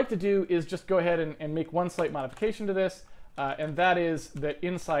what I'd like to do is just go ahead and make one slight modification to this. And that is that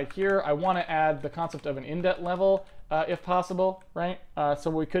inside here, I want to add the concept of an indent level, if possible, right?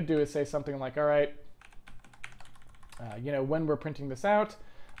 So what we could do is say something like, all right, when we're printing this out,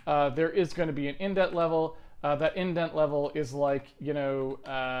 there is going to be an indent level. That indent level is like,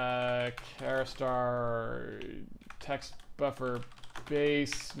 char star text buffer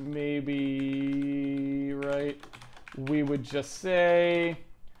base, maybe, right? We would just say,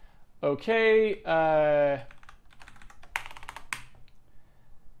 okay,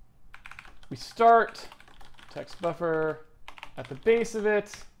 we start text buffer at the base of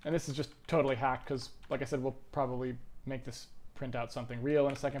it, and this is just totally hacked because, like I said, we'll probably make this print out something real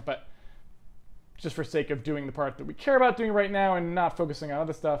in a second, but just for sake of doing the part that we care about doing right now and not focusing on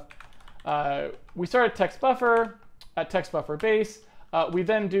other stuff, we start at text buffer base. We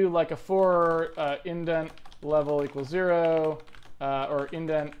then do like a for indent level equals 0, or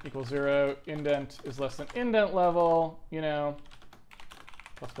indent equals 0, indent is less than indent level,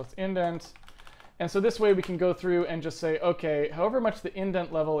 plus indent. And so this way we can go through and just say, okay, however much the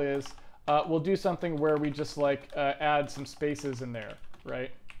indent level is, we'll do something where we just like add some spaces in there,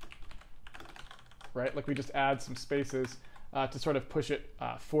 right? Right, like we just add some spaces to sort of push it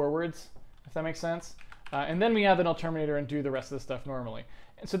forwards, if that makes sense. And then we add the null terminator and do the rest of the stuff normally.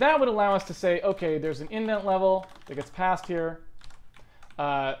 And so that would allow us to say, okay, there's an indent level that gets passed here.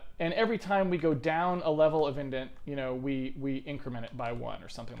 And every time we go down a level of indent, we increment it by 1 or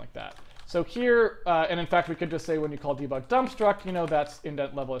something like that. So here, and in fact, we could just say when you call debug dump struct, that's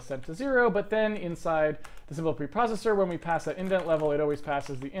indent level is set to 0. But then inside the simple preprocessor, when we pass that indent level, it always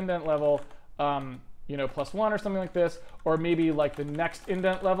passes the indent level, plus 1 or something like this. Or maybe like the next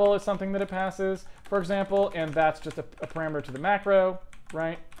indent level is something that it passes, for example, and that's just a parameter to the macro,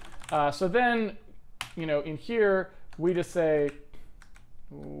 right? So then, in here, we just say,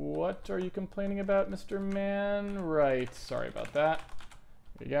 what are you complaining about, Mr. Man? Right, sorry about that.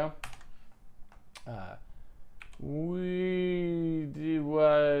 There you go. We did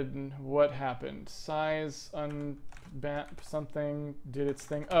what happened? Size something did its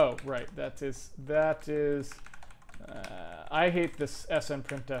thing. Oh, right. That is. I hate this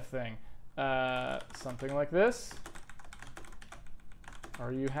snprintf thing. Something like this.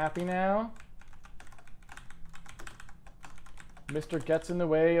 Are you happy now? Mr. gets in the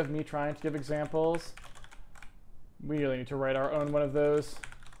way of me trying to give examples. We really need to write our own one of those.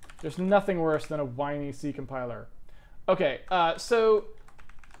 There's nothing worse than a whiny C compiler. Okay, so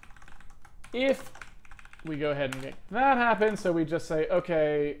if we go ahead and make that happen, so we just say,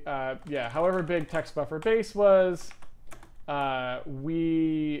 okay, yeah, however big text buffer base was, that's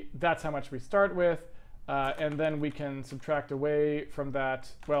how much we start with, and then we can subtract away from that.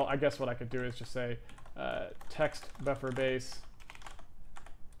 Well, I guess what I could do is just say text buffer base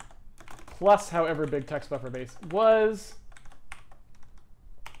plus however big text buffer base was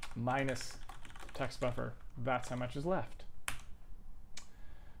minus text buffer. That's how much is left.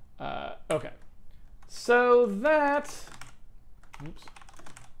 Okay, so that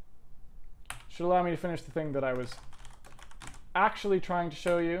should allow me to finish the thing that I was actually trying to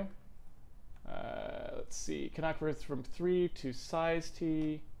show you. Let's see, cannot convert from 3 to size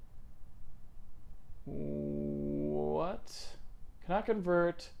t. What? Cannot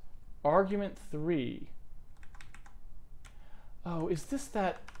convert Argument 3. Oh, is this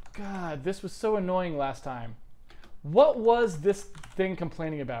that? God, this was so annoying last time. What was this thing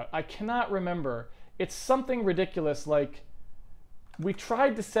complaining about? I cannot remember. It's something ridiculous, like we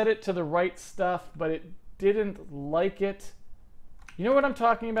tried to set it to the right stuff, but it didn't like it. You know what I'm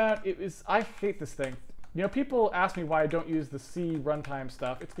talking about? I hate this thing. You know, people ask me why I don't use the C runtime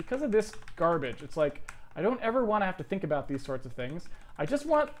stuff. It's because of this garbage. It's like, I don't ever want to have to think about these sorts of things. I just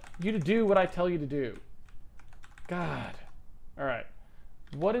want you to do what I tell you to do. God. All right.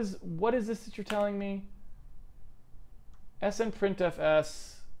 What is this that you're telling me?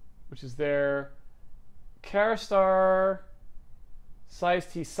 snprintfs, which is there. Char star size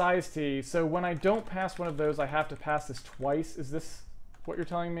t. So when I don't pass one of those, I have to pass this twice. Is this what you're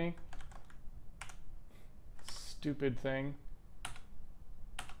telling me? Stupid thing.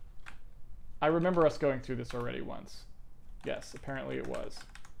 I remember us going through this already once. Yes, apparently it was.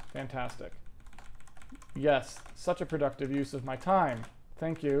 Fantastic. Yes, such a productive use of my time.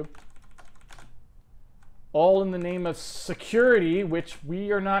 Thank you. All in the name of security, which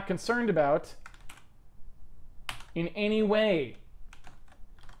we are not concerned about in any way.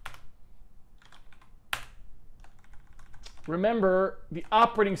 Remember, the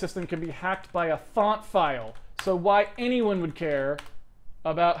operating system can be hacked by a font file. So why anyone would care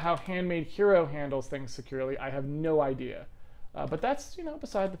about how Handmade Hero handles things securely, I have no idea. But that's, you know,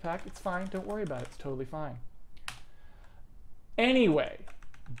 beside the fact. It's fine. Don't worry about it. It's totally fine. Anyway,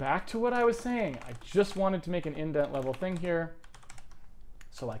 back to what I was saying. I just wanted to make an indent level thing here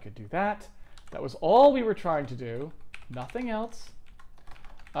so I could do that. That was all we were trying to do. Nothing else.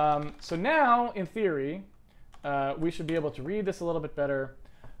 So now, in theory, we should be able to read this a little bit better.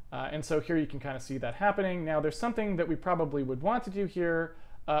 And so here you can kind of see that happening. Now there's something that we probably would want to do here,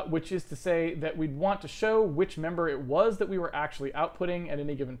 which is to say that we'd want to show which member it was that we were actually outputting at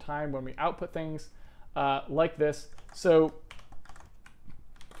any given time when we output things like this. So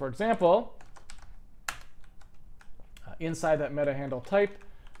for example, inside that meta handle type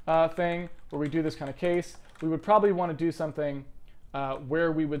thing where we do this kind of case, we would probably want to do something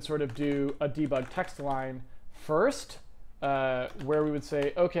where we would sort of do a debug text line first, where we would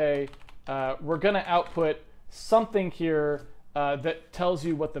say, okay, we're going to output something here that tells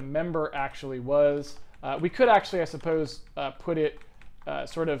you what the member actually was. We could actually, I suppose, put it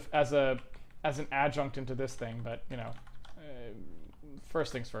sort of as an adjunct into this thing, but you know,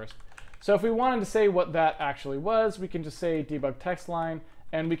 first things first. So if we wanted to say what that actually was, we can just say debug text line,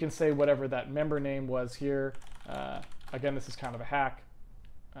 and we can say whatever that member name was here. Again, this is kind of a hack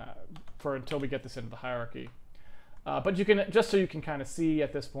for until we get this into the hierarchy. But you can, just so you can kind of see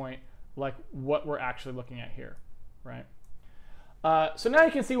at this point, like what we're actually looking at here, right? So now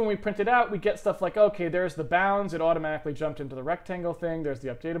you can see when we print it out, we get stuff like, okay, there's the bounds. It automatically jumped into the rectangle thing. There's the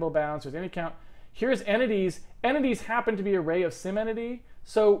updatable bounds. There's any count. Here's entities. Entities happen to be an array of sim entity.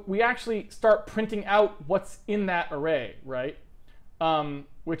 So we actually start printing out what's in that array, right?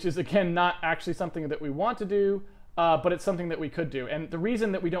 Which is, again, not actually something that we want to do. But it's something that we could do. And the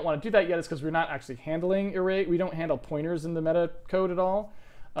reason that we don't want to do that yet is because we're not actually handling array. We don't handle pointers in the meta code at all.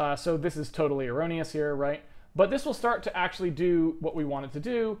 So this is totally erroneous here, right? But this will start to actually do what we want it to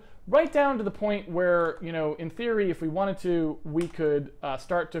do, right down to the point where, you know, in theory, if we wanted to, we could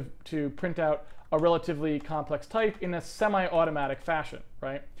start to print out a relatively complex type in a semi-automatic fashion,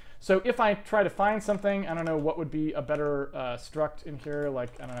 right? So if I try to find something, I don't know what would be a better struct in here,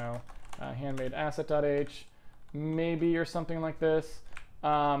 like, I don't know, handmade asset.h. maybe, or something like this.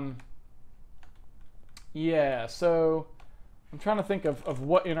 Yeah, so I'm trying to think of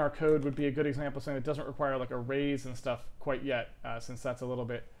what in our code would be a good example of something that doesn't require like arrays and stuff quite yet, since that's a little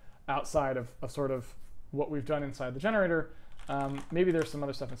bit outside of sort of what we've done inside the generator. Maybe there's some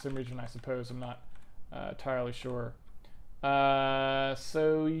other stuff in SimRegion, I suppose. I'm not entirely sure.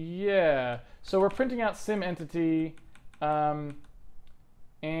 So yeah, so we're printing out sim entity,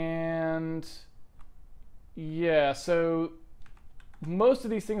 and yeah, so most of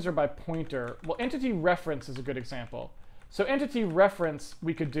these things are by pointer. Well, entity reference is a good example. So entity reference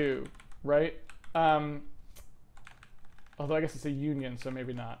we could do, right? Although I guess it's a union, so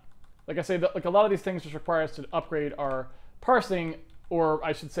maybe not. Like I say, like a lot of these things just require us to upgrade our parsing, or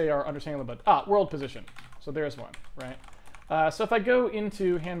I should say our understanding of it. World position. So there's one, right? So if I go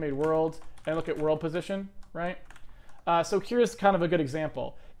into Handmade World and look at world position, right? So here's kind of a good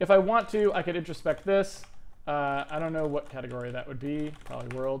example. If I want to, I could introspect this. I don't know what category that would be,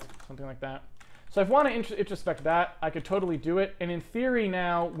 probably world, something like that. So if I want to introspect that, I could totally do it. And in theory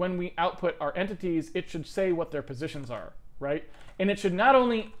now, when we output our entities, it should say what their positions are, right? And it should not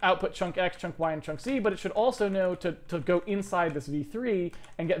only output chunk X, chunk Y, and chunk Z, but it should also know to go inside this V3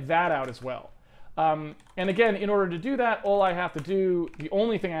 and get that out as well. And again, in order to do that, all I have to do, the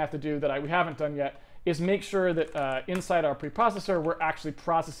only thing I have to do that we haven't done yet, is make sure that inside our preprocessor, we're actually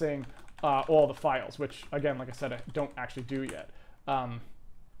processing all the files, which, again, like I said, I don't actually do yet.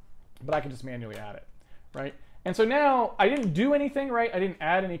 But I can just manually add it, right? And so now I didn't do anything, right? I didn't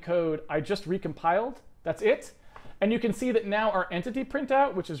add any code. I just recompiled. That's it. And you can see that now our entity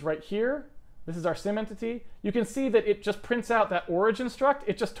printout, which is right here, this is our sim entity. You can see that it just prints out that origin struct.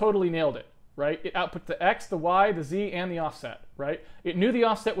 It just totally nailed it, right? It outputs the X, the Y, the Z, and the offset, right? It knew the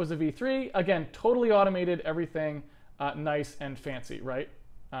offset was a V3. Again, totally automated everything, nice and fancy, right?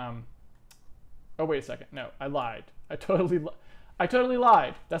 Oh, wait a second. No, I lied. I totally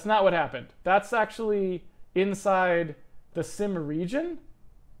lied. That's not what happened. That's actually inside the sim region.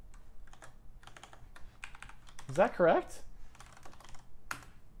 Is that correct?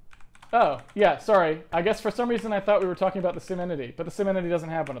 Oh, yeah, sorry. I guess for some reason I thought we were talking about the sim entity, but the sim entity doesn't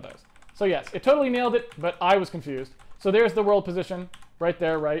have one of those. So yes, it totally nailed it, but I was confused. So there's the world position right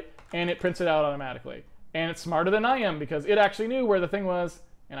there, right? And it prints it out automatically. And it's smarter than I am because it actually knew where the thing was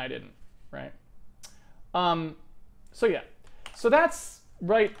and I didn't, right? So yeah, so that's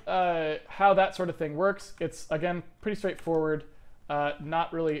right how that sort of thing works. It's, again, pretty straightforward.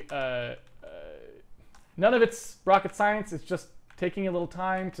 Not really, none of it's rocket science. It's just taking a little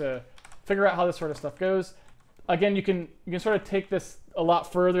time to figure out how this sort of stuff goes. Again, you can sort of take this a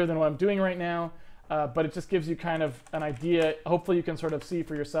lot further than what I'm doing right now, but it just gives you kind of an idea. Hopefully you can sort of see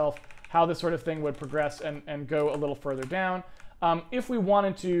for yourself how this sort of thing would progress and go a little further down. If we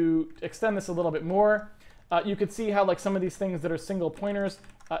wanted to extend this a little bit more, you could see how like some of these things that are single pointers,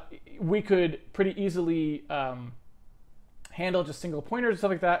 we could pretty easily handle just single pointers and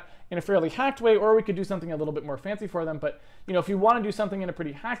stuff like that in a fairly hacked way, or we could do something a little bit more fancy for them. But you know, if you want to do something in a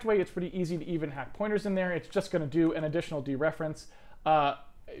pretty hacked way, it's pretty easy to even hack pointers in there. It's just going to do an additional dereference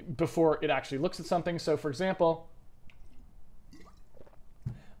before it actually looks at something. So for example,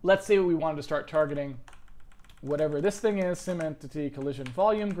 let's say we wanted to start targeting whatever this thing is, sim entity collision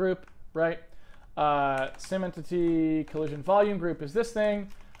volume group, right? Sim entity collision volume group is this thing.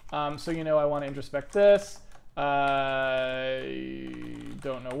 So you know I want to introspect this. I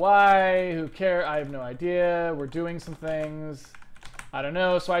don't know why, who cares, I have no idea. We're doing some things, I don't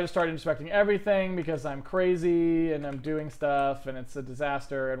know. So I just started introspecting everything because I'm crazy and I'm doing stuff and it's a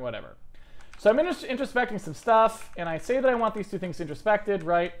disaster and whatever. So I'm introspecting some stuff and I say that I want these two things introspected,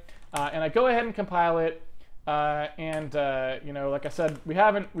 right? And I go ahead and compile it. You know, like I said,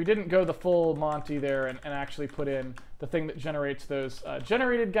 we didn't go the full Monty there and actually put in the thing that generates those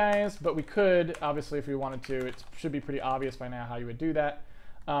generated guys, but we could, obviously, if we wanted to. It should be pretty obvious by now how you would do that.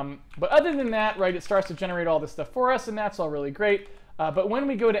 But other than that, right, it starts to generate all this stuff for us, and that's all really great. But when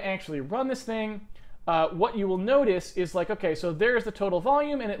we go to actually run this thing, what you will notice is like, okay, so there's the total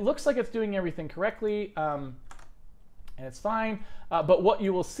volume, and it looks like it's doing everything correctly, and it's fine. But what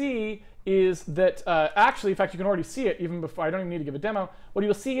you will see is that actually, in fact, you can already see it even before, I don't even need to give a demo. What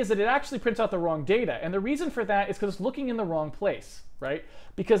you'll see is that it actually prints out the wrong data. And the reason for that is because it's looking in the wrong place, right?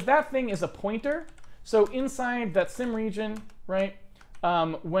 Because that thing is a pointer. So inside that sim region, right,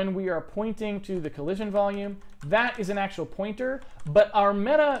 when we are pointing to the collision volume, that is an actual pointer. But our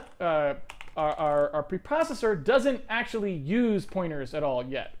meta, our preprocessor doesn't actually use pointers at all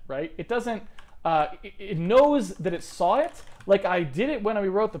yet, right? It doesn't, it knows that it saw it. Like I did it when we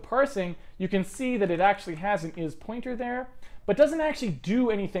wrote the parsing. You can see that it actually has an is pointer there, but doesn't actually do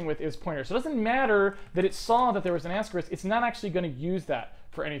anything with is pointer. So it doesn't matter that it saw that there was an asterisk. It's not actually going to use that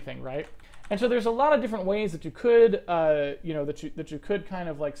for anything, right? And so there's a lot of different ways that you could, you know, that you could kind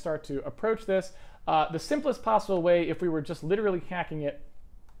of like start to approach this. The simplest possible way, if we were just literally hacking it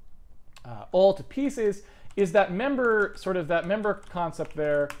all to pieces, is that member, sort of that member concept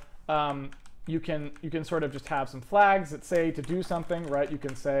there. You can sort of just have some flags that say to do something, right? You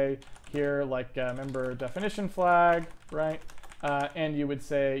can say here like member definition flag, right? And you would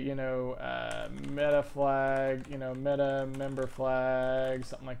say, you know, meta flag, you know, meta member flag,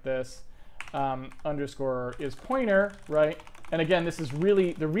 something like this, underscore is pointer, right? And again, this is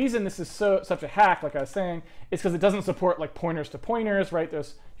really, the reason this is such a hack, like I was saying, is because it doesn't support like pointers to pointers, right? You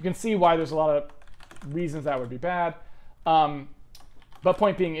can see why there's a lot of reasons that would be bad. But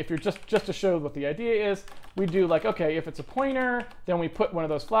point being, if you're just to show what the idea is, we do like, okay, if it's a pointer, then we put one of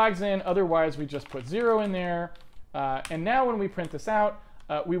those flags in. Otherwise, we just put 0 in there. And now when we print this out,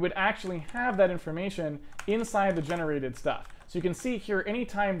 we would actually have that information inside the generated stuff. So you can see here,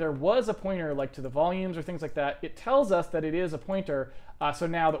 anytime there was a pointer like to the volumes or things like that, it tells us that it is a pointer. So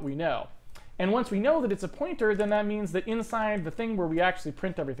now that we know. And once we know that it's a pointer, then that means that inside the thing where we actually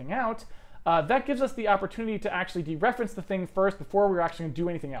print everything out, that gives us the opportunity to actually dereference the thing first before we're actually going to do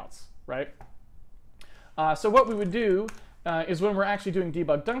anything else, right? So what we would do is when we're actually doing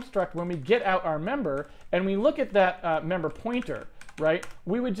debug dump struct, when we get out our member and we look at that member pointer, right,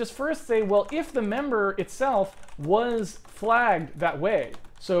 we would just first say, well, if the member itself was flagged that way,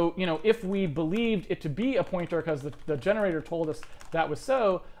 so if we believed it to be a pointer because the generator told us that was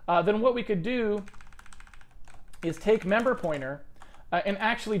so, then what we could do is take member pointer and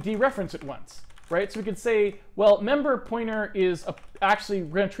actually dereference it once, right? So we could say, well, member pointer is actually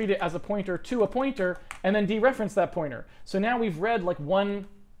we're going to treat it as a pointer to a pointer, and then dereference that pointer. So now we've read like one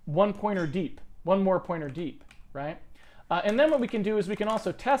pointer deep, one more pointer deep, right? And then what we can do is we can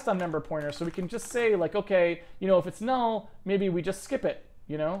also test on member pointer. So we can just say like, okay, if it's null, maybe we just skip it.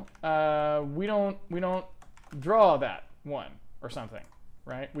 We don't draw that one or something,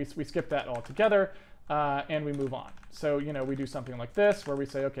 right? We skip that altogether. And we move on. So, we do something like this where we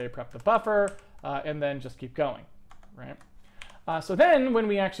say, okay, prep the buffer, and then just keep going, right? So then when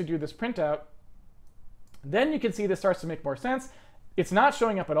we actually do this printout, then you can see this starts to make more sense. It's not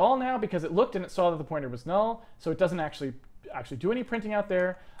showing up at all now because it looked and it saw that the pointer was null, so it doesn't actually do any printing out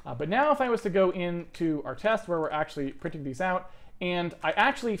there. But now if I was to go into our test where we're actually printing these out, and I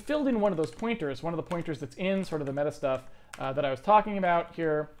actually filled in one of those pointers, one of the pointers that's in sort of the meta stuff that I was talking about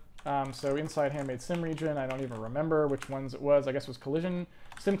here. So inside Handmade sim region, I don't even remember which ones it was. I guess it was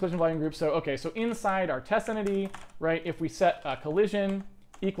sim collision volume group. So okay, so inside our test entity, right, if we set collision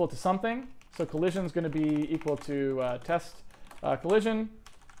equal to something, so collision is going to be equal to test collision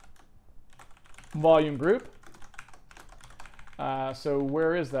volume group. So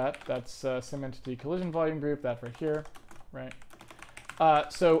where is that? That's sim entity collision volume group, that right here, right?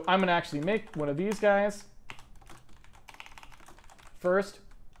 So I'm going to actually make one of these guys first.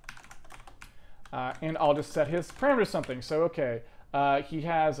 And I'll just set his parameters something. So okay, he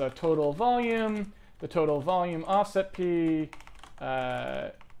has a total volume. The total volume offset p,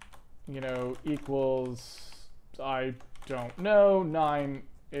 equals, I don't know,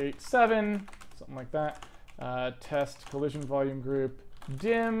 987, something like that. Test collision volume group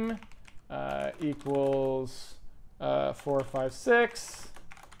dim equals 456,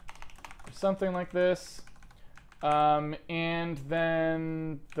 or something like this. And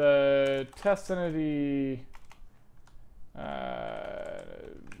then the test entity,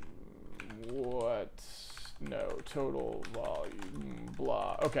 total volume,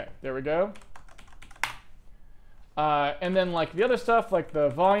 blah. Okay, there we go. And then like the other stuff, like the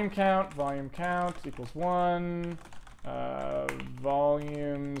volume count equals 1,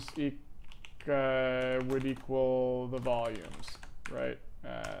 volumes would equal the volumes, right?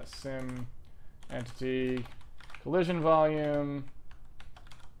 Sim entity collision volume,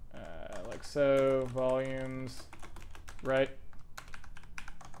 like so, volumes, right?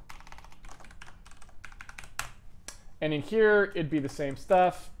 And in here, it'd be the same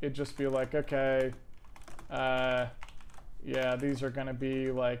stuff. It'd just be like, okay, yeah, these are going to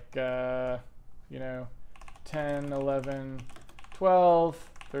be like, 10, 11, 12,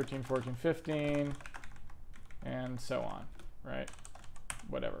 13, 14, 15, and so on, right?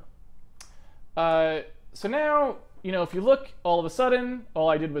 Whatever. So now, if you look, all of a sudden, all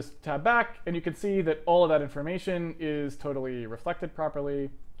I did was tab back, and you can see that all of that information is totally reflected properly,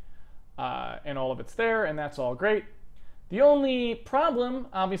 and all of it's there, and that's all great. The only problem,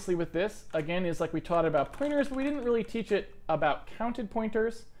 obviously, with this, again, is like we taught about pointers, but we didn't really teach it about counted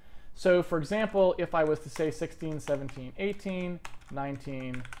pointers. So, for example, if I was to say 16, 17, 18,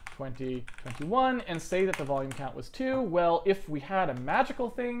 19, 20, 21, and say that the volume count was 2, well, if we had a magical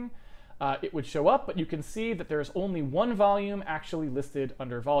thing, it would show up, but you can see that there's only one volume actually listed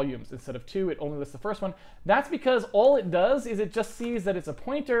under volumes. Instead of 2, it only lists the first one. That's because all it does is it just sees that it's a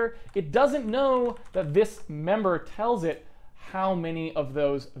pointer. It doesn't know that this member tells it how many of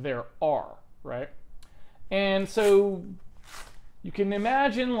those there are, right? And so you can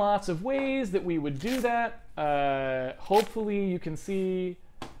imagine lots of ways that we would do that. Hopefully you can see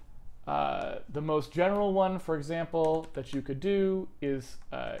the most general one, for example, that you could do is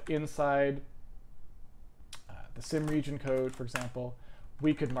inside the sim region code, for example,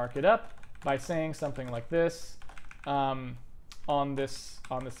 we could mark it up by saying something like this. On this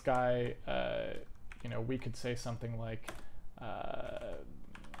guy, we could say something like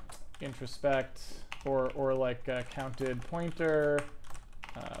introspect or like counted pointer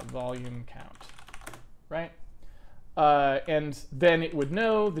volume count, right? And then it would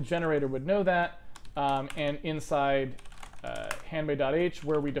know, the generator would know that, and inside handmade.h,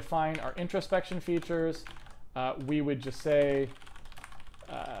 where we define our introspection features, we would just say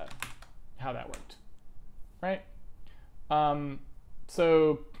how that worked, right?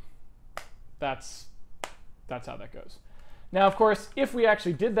 So that's how that goes. Now, of course, if we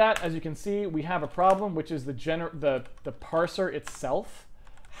actually did that, as you can see, we have a problem, which is the parser itself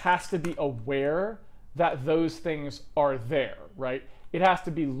has to be aware that those things are there, right? It has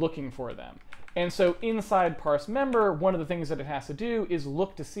to be looking for them. And so inside parse member, one of the things that it has to do is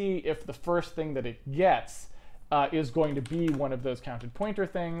look to see if the first thing that it gets is going to be one of those counted pointer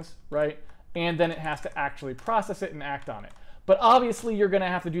things, right? And then it has to actually process it and act on it. But obviously, you're going to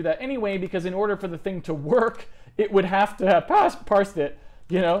have to do that anyway, because in order for the thing to work, it would have to have parsed it,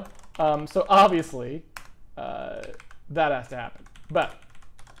 you know? So obviously, that has to happen. But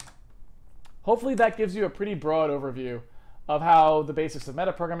hopefully that gives you a pretty broad overview of how the basics of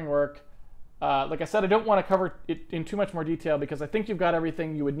metaprogramming work. Like I said, I don't want to cover it in too much more detail because I think you've got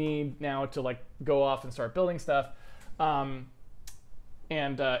everything you would need now to like go off and start building stuff. And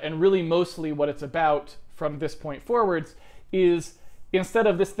really mostly what it's about from this point forwards is instead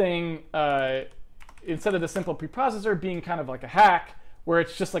of this thing, instead of the simple preprocessor being kind of like a hack where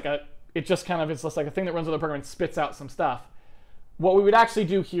it's just like it's just like a thing that runs with the program and spits out some stuff. What we would actually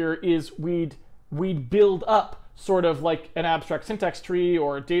do here is we'd build up sort of like an abstract syntax tree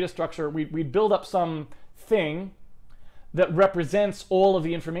or a data structure. We'd build up some thing that represents all of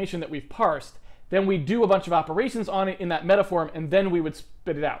the information that we've parsed. Then we do a bunch of operations on it in that metaform, and then we would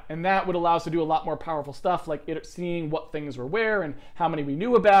spit it out. And that would allow us to do a lot more powerful stuff, like seeing what things were where and how many we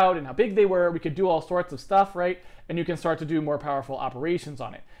knew about and how big they were. We could do all sorts of stuff, right? And you can start to do more powerful operations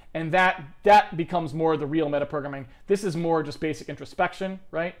on it. And that becomes more the real metaprogramming. This is more just basic introspection,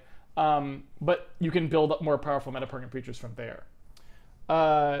 right? But you can build up more powerful metaprogramming features from there.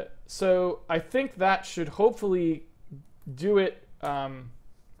 So I think that should hopefully do it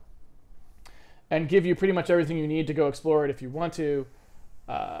and give you pretty much everything you need to go explore it if you want to.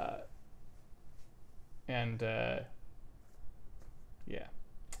 Yeah,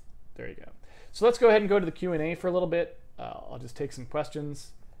 there you go. So let's go ahead and go to the Q&A for a little bit. I'll just take some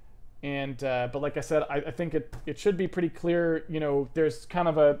questions. And but like I said, I think it should be pretty clear. You know, there's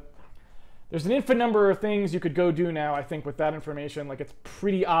an infinite number of things you could go do now, I think, with that information. Like, it's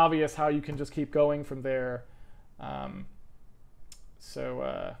pretty obvious how you can just keep going from there.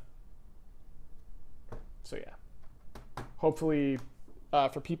 So yeah, hopefully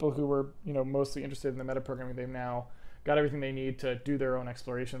for people who were, you know, mostly interested in the metaprogramming, they've now got everything they need to do their own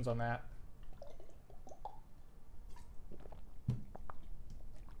explorations on that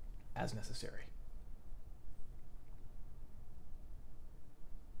as necessary.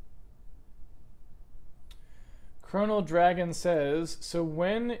 Chronal Dragon says, so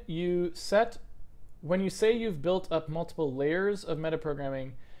when you say you've built up multiple layers of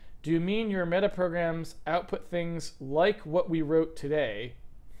metaprogramming, do you mean your metaprograms output things like what we wrote today?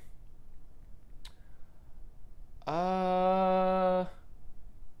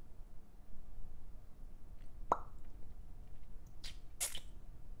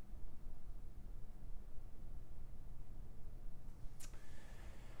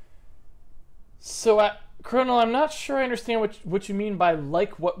 So, Chronal, I'm not sure I understand what you mean by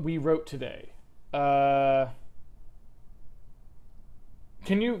like what we wrote today.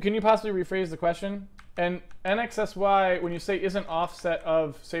 Can you possibly rephrase the question? And NXSY, when you say isn't offset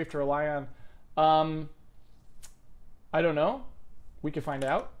of safe to rely on, I don't know. We could find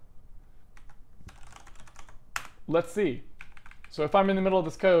out. Let's see. So if I'm in the middle of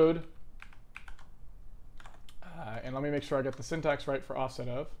this code, and let me make sure I get the syntax right for offset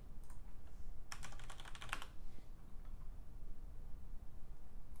of.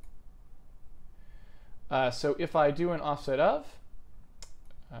 So if I do an offset of,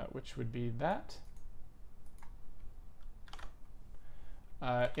 which would be that,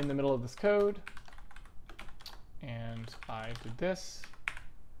 in the middle of this code, and I did this,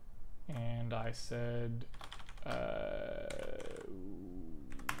 and I said,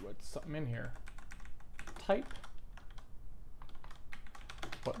 what's something in here? Type.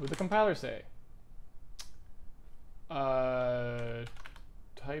 What would the compiler say? Type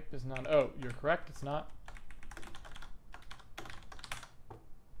is not, oh, you're correct, it's not.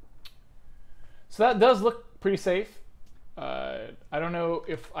 So that does look pretty safe. I don't know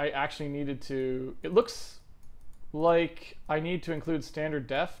if I actually needed to, it looks like I need to include standard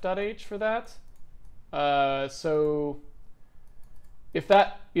def.h for that. So if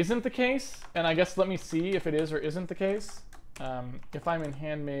that isn't the case, and I guess let me see if it is or isn't the case. If I'm in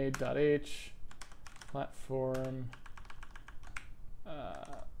handmade.h, platform,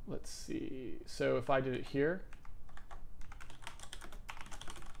 let's see. So if I did it here,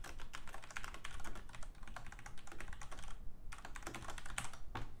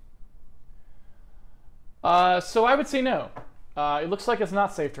 So I would say no. It looks like it's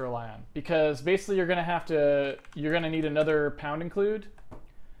not safe to rely on because basically you're going to need another pound include.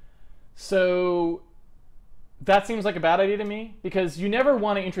 So that seems like a bad idea to me because you never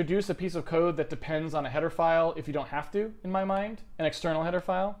want to introduce a piece of code that depends on a header file if you don't have to, in my mind, an external header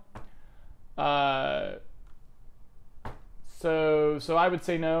file. So I would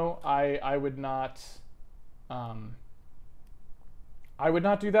say no. I would not do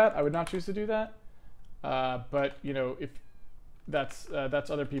that. I would not choose to do that. But you know, if that's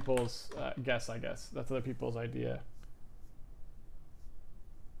other people's guess, I guess that's other people's idea.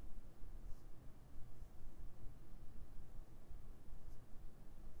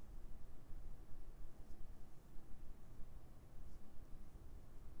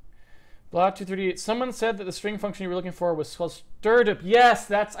 Block 238. Someone said that the string function you were looking for was called stirred.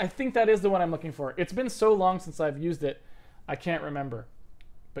 Yes, I think that is the one I'm looking for. It's been so long since I've used it, I can't remember.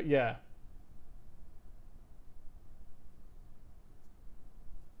 But yeah.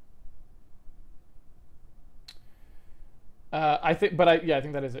 I think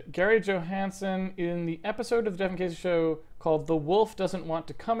that is it. Gary Johansson, in the episode of the Jeff and Casey show called "The Wolf Doesn't Want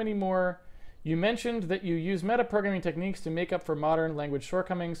to Come Anymore," you mentioned that you use metaprogramming techniques to make up for modern language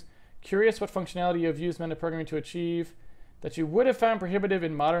shortcomings. Curious what functionality you have used metaprogramming to achieve that you would have found prohibitive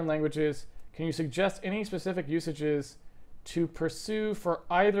in modern languages. Can you suggest any specific usages to pursue for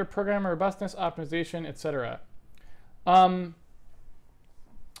either program robustness, optimization, etc.? I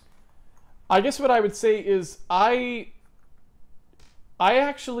guess what I would say is I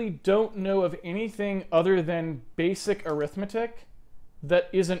actually don't know of anything other than basic arithmetic that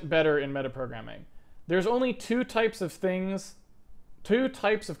isn't better in metaprogramming. There's only two types of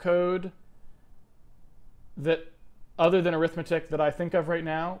code that, other than arithmetic, that I think of right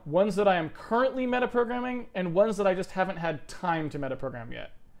now. Ones that I am currently metaprogramming and ones that I just haven't had time to metaprogram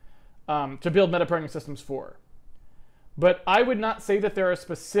yet, to build metaprogramming systems for. But I would not say that there are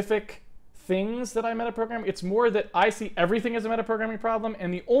specific things that I metaprogram. It's more that I see everything as a metaprogramming problem,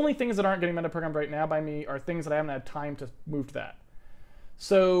 and the only things that aren't getting metaprogrammed right now by me are things that I haven't had time to move to that.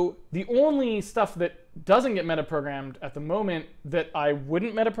 So the only stuff that doesn't get metaprogrammed at the moment that I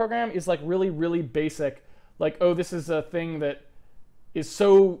wouldn't metaprogram is like really, really basic. Like, oh, this is a thing that is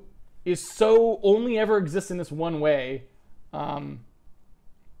so only ever exists in this one way. But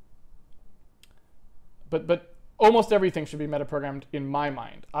almost everything should be metaprogrammed in my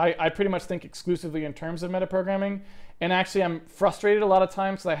mind. I pretty much think exclusively in terms of metaprogramming. And actually, I'm frustrated a lot of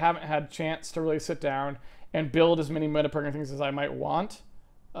times because I haven't had a chance to really sit down and build as many metaprogramming things as I might want.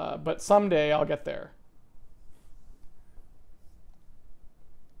 But someday I'll get there.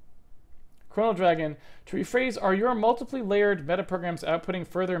 Chrono Dragon, to rephrase, are your multiply layered metaprograms outputting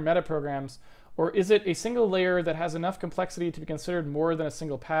further metaprograms, or is it a single layer that has enough complexity to be considered more than a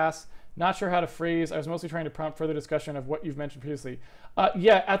single pass? Not sure how to phrase. I was mostly trying to prompt further discussion of what you've mentioned previously.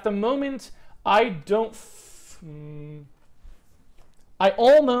 Yeah, at the moment, I don't... I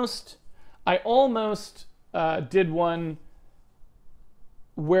almost did one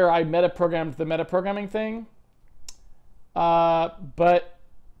where I metaprogrammed the metaprogramming thing, but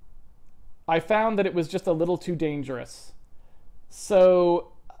I found that it was just a little too dangerous.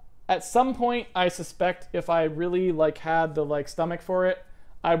 So at some point, I suspect if I really had the stomach for it,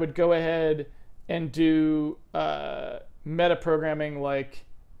 I would go ahead and do metaprogramming,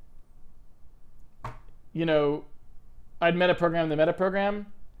 I'd metaprogram the metaprogram.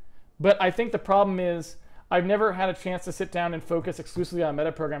 But I think the problem is I've never had a chance to sit down and focus exclusively on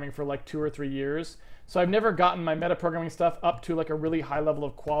metaprogramming for 2 or 3 years. So I've never gotten my metaprogramming stuff up to a really high level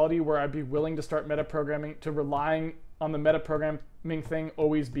of quality where I'd be willing to start metaprogramming, to relying on the metaprogramming thing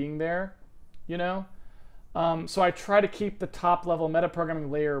always being there, So I try to keep the top level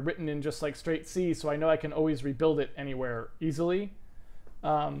metaprogramming layer written in just straight C, so I know I can always rebuild it anywhere easily.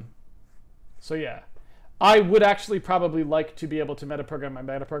 So yeah, I would actually probably like to be able to metaprogram my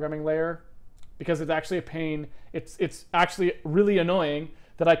metaprogramming layer, because it's actually a pain. It's actually really annoying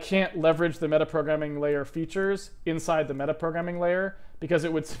that I can't leverage the metaprogramming layer features inside the metaprogramming layer, because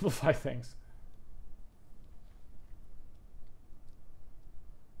it would simplify things.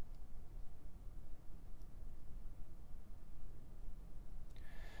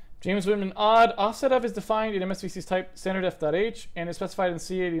 James Whitman, odd. Offset of is defined in MSVC's type standardf.h and is specified in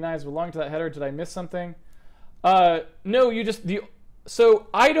C89 as belonging to that header. Did I miss something? No, so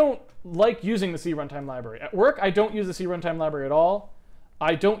I don't like using the C runtime library. At work, I don't use the C runtime library at all.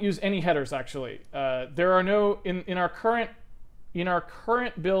 I don't use any headers, actually. There are no, in our current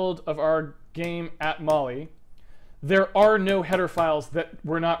build of our game at Mali, there are no header files that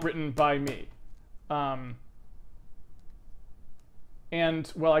were not written by me.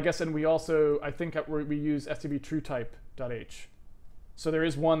 And well, I guess, and we also, I think we use stbtruetype.h. So there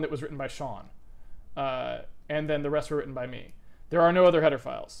is one that was written by Sean, and then the rest were written by me. There are no other header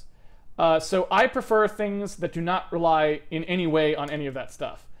files. So I prefer things that do not rely in any way on any of that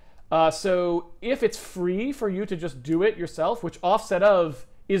stuff. So if it's free for you to just do it yourself, which offset of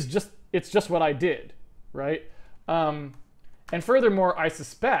is just, it's just what I did, right? And furthermore, I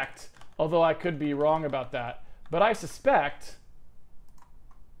suspect, although I could be wrong about that, but I suspect,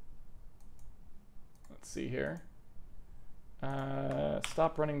 let's see here,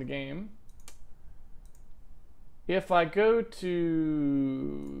 stop running the game. If I go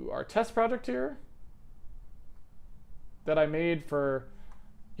to our test project here that I made for,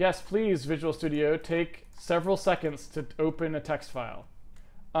 yes, please, Visual Studio, take several seconds to open a text file.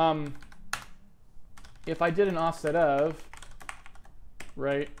 If I did an offset of,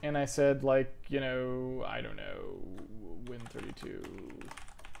 right, and I said, like, you know, I don't know, Win32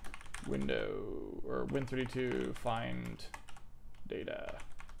 window, or Win32 find data,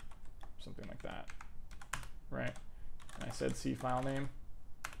 something like that, right? And I said C file name.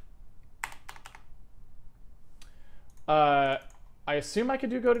 I assume I could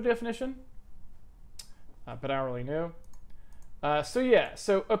do go to definition, but I don't really know. So yeah,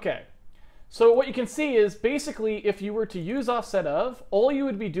 so okay. So what you can see is basically if you were to use offset of, all you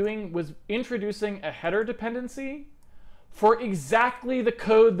would be doing was introducing a header dependency for exactly the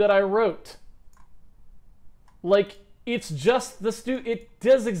code that I wrote. Like, it's just it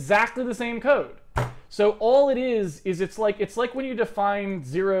does exactly the same code. So all it is it's like when you define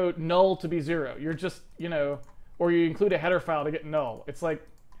null to be 0. You're just, you know, or you include a header file to get null. It's like,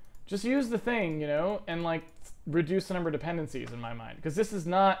 just use the thing, you know, and like reduce the number of dependencies in my mind, because this is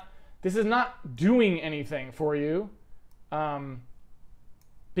not doing anything for you,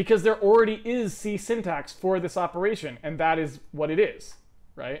 because there already is C syntax for this operation, and that is what it is,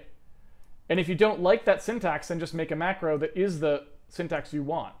 right? And if you don't like that syntax, then just make a macro that is the syntax you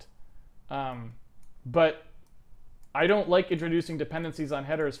want. But I don't like introducing dependencies on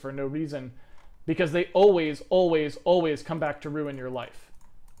headers for no reason, because they always, always, always come back to ruin your life,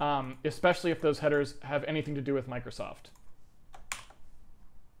 especially if those headers have anything to do with Microsoft.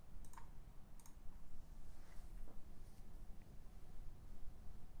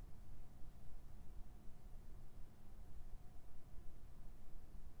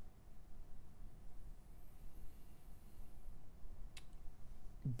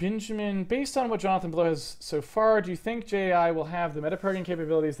 Benjamin, based on what Jonathan Blow has so far, do you think JAI will have the metaprogramming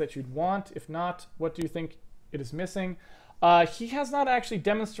capabilities that you'd want? If not, what do you think it is missing? He has not actually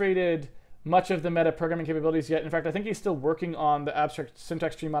demonstrated much of the metaprogramming capabilities yet. In fact, I think he's still working on the abstract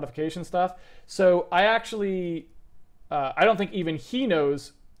syntax tree modification stuff. So I actually, I don't think even he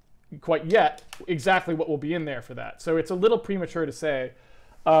knows quite yet exactly what will be in there for that. So it's a little premature to say.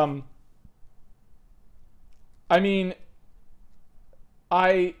 I mean,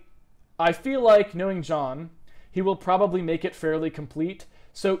 I feel like, knowing John, he will probably make it fairly complete.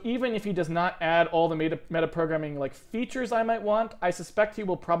 So even if he does not add all the metaprogramming like features I might want, I suspect he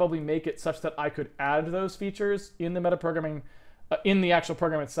will probably make it such that I could add those features in the metaprogramming, in the actual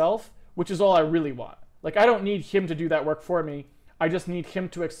program itself, which is all I really want. Like, I don't need him to do that work for me. I just need him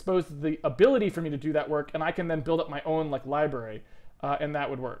to expose the ability for me to do that work, and I can then build up my own like library, and that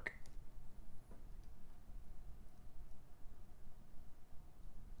would work.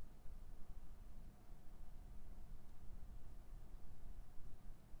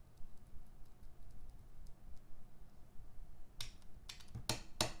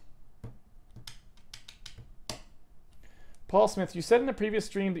 Paul Smith, you said in the previous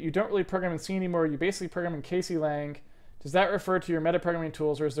stream that you don't really program in C anymore. You basically program in Casey Lang. Does that refer to your metaprogramming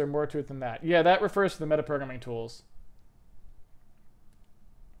tools, or is there more to it than that? Yeah, that refers to the metaprogramming tools.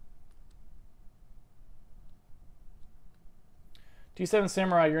 D7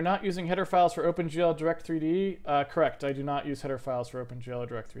 Samurai, you're not using header files for OpenGL Direct 3D? Correct, I do not use header files for OpenGL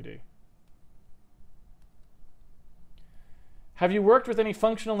Direct 3D. Have you worked with any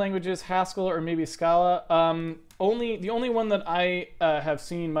functional languages, Haskell or maybe Scala? The only one that I have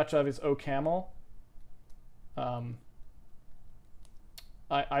seen much of is OCaml. I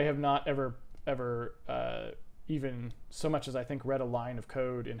have not ever even so much as I think read a line of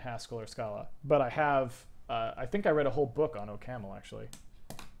code in Haskell or Scala, but I have. I think I read a whole book on OCaml actually.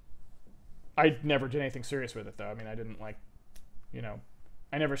 I never did anything serious with it though. I mean, I didn't like, you know,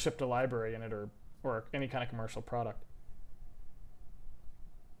 I never shipped a library in it or any kind of commercial product.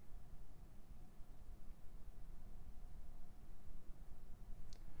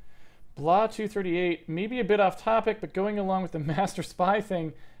 Blah 238, maybe a bit off topic, but going along with the master spy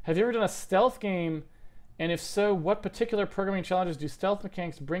thing, have you ever done a stealth game And if so, what particular programming challenges do stealth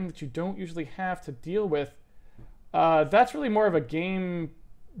mechanics bring that you don't usually have to deal with? That's really more of a game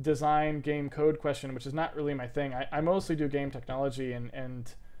design, game code question, which is not really my thing. I mostly do game technology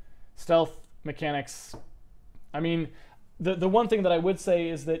and stealth mechanics. I mean, the one thing that I would say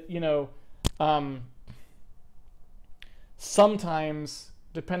is that, sometimes,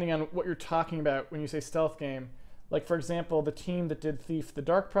 depending on what you're talking about when you say stealth game, like for example, the team that did Thief the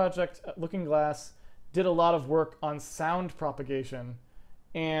Dark Project at Looking Glass did a lot of work on sound propagation,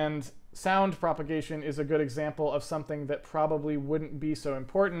 and sound propagation is a good example of something that probably wouldn't be so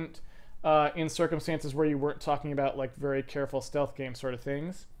important in circumstances where you weren't talking about like very careful stealth game sort of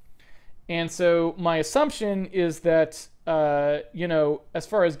things. And so my assumption is that, as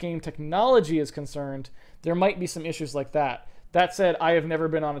far as game technology is concerned, there might be some issues like that. That said, I have never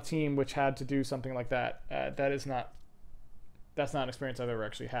been on a team which had to do something like that. That's not an experience I've ever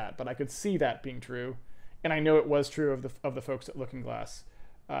actually had, but I could see that being true, and I know it was true of the folks at Looking Glass.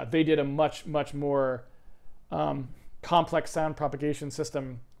 They did a much more complex sound propagation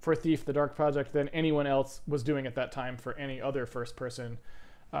system for Thief the Dark Project than anyone else was doing at that time for any other first-person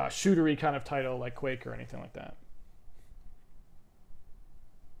shootery kind of title like Quake or anything like that.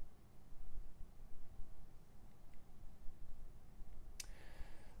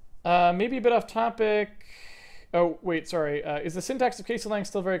 Maybe a bit off topic. Oh, wait, sorry. Is the syntax of KClang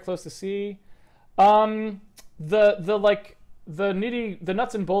still very close to C? The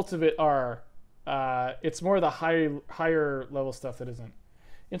nuts and bolts of it are. It's more the higher level stuff that isn't.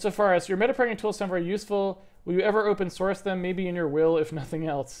 Insofar as your metaprogramming tools sound very useful, will you ever open source them? Maybe in your will, if nothing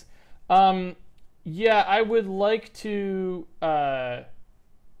else. Yeah, I would like to. I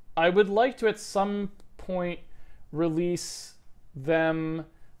would like to at some point release them,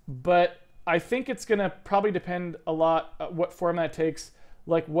 but I think it's going to probably depend a lot what format it takes,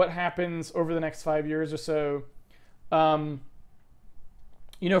 like what happens over the next 5 years or so. For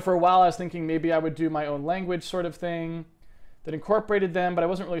a while I was thinking maybe I would do my own language sort of thing that incorporated them, but I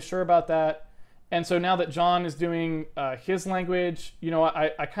wasn't really sure about that. And so now that John is doing his language,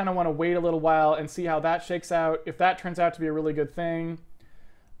 I kind of want to wait a little while and see how that shakes out. If that turns out to be a really good thing,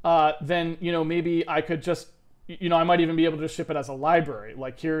 then, maybe I could just, I might even be able to ship it as a library.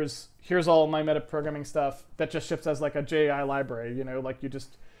 Like here's all my metaprogramming stuff that just ships as like a JAI library, like you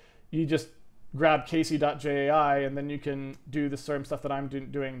just grab casey.jai and then you can do the sort of stuff that I'm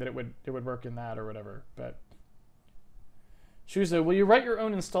doing that it would work in that or whatever. But Shuza, will you write your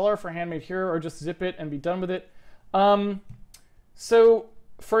own installer for Handmade Hero or just zip it and be done with it? So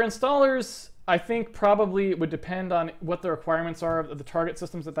for installers, I think probably it would depend on what the requirements are of the target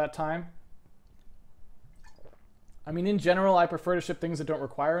systems at that time. I mean, in general, I prefer to ship things that don't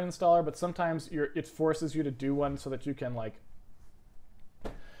require an installer, but sometimes it forces you to do one so that you can like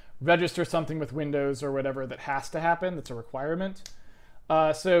register something with Windows or whatever that has to happen, that's a requirement.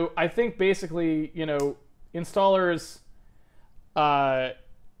 So I think basically, installers, I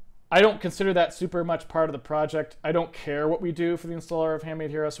don't consider that super much part of the project. I don't care what we do for the installer of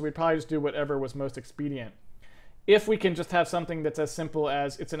Handmade Hero, so we'd probably just do whatever was most expedient. If we can just have something that's as simple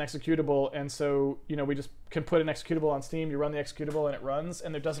as it's an executable, and so we just can put an executable on Steam, you run the executable and it runs,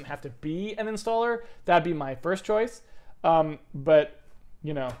 and there doesn't have to be an installer, that'd be my first choice. But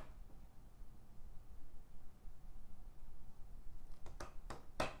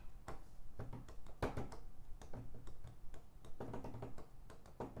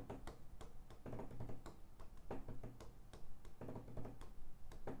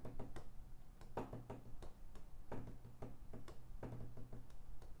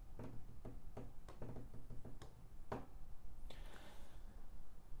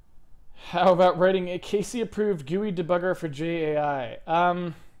how about writing a Casey-approved GUI debugger for JAI?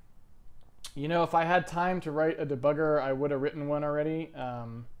 If I had time to write a debugger, I would have written one already.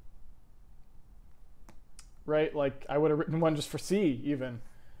 Right? Like, I would have written one just for C, even.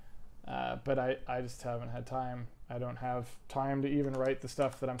 But I just haven't had time. I don't have time to even write the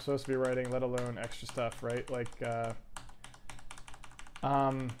stuff that I'm supposed to be writing, let alone extra stuff, right? Like,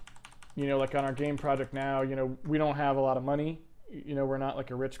 like on our game project now, we don't have a lot of money. We're not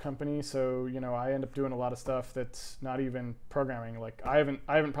like a rich company, so I end up doing a lot of stuff that's not even programming. Like I haven't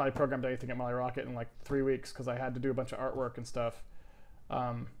probably programmed anything at Molly Rocket in like 3 weeks because I had to do a bunch of artwork and stuff.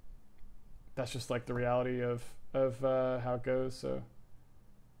 That's just like the reality of how it goes. So.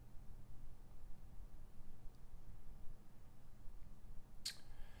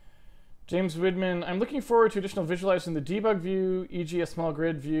 James Widman, I'm looking forward to additional visualizing the debug view, e.g. a small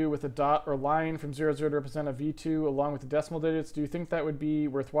grid view with a dot or line from 00 to represent a V2 along with the decimal digits. Do you think that would be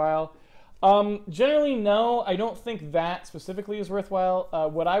worthwhile? Generally, no. I don't think that specifically is worthwhile.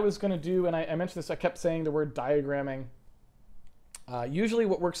 What I was going to do, and I mentioned this, I kept saying the word diagramming. Usually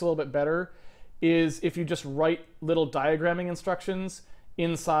what works a little bit better is if you just write little diagramming instructions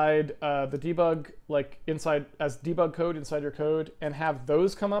inside the debug, like inside as debug code inside your code, and have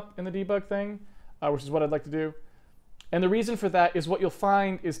those come up in the debug thing, which is what I'd like to do. And the reason for that is what you'll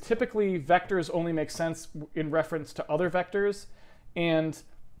find is typically vectors only make sense in reference to other vectors, and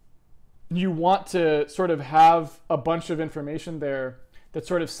you want to sort of have a bunch of information there that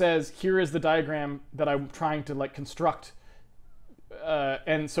sort of says, here is the diagram that I'm trying to like construct,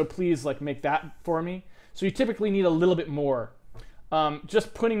 and so please like make that for me. So you typically need a little bit more.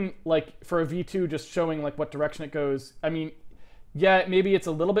 Just putting like for a v2, just showing like what direction it goes. I mean, yeah, maybe it's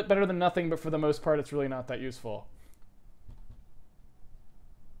a little bit better than nothing, but for the most part, it's really not that useful.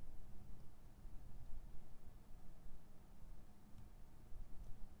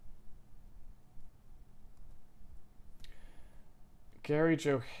 Gary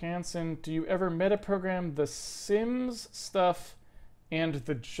Johansson, do you ever metaprogram the Sims stuff and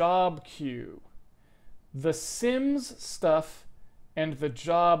the job queue? The Sims stuff and the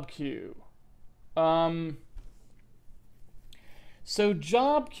job queue. So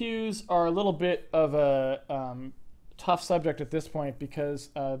job queues are a little bit of a tough subject at this point because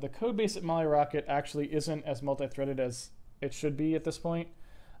the code base at Molly Rocket actually isn't as multi-threaded as it should be at this point.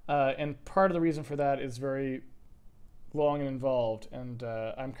 And part of the reason for that is very long and involved, and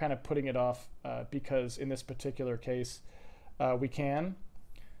I'm kind of putting it off because in this particular case we can,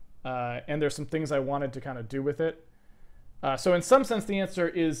 and there's some things I wanted to kind of do with it. So in some sense the answer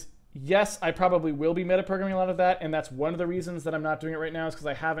is yes, I probably will be metaprogramming a lot of that, and that's one of the reasons that I'm not doing it right now is because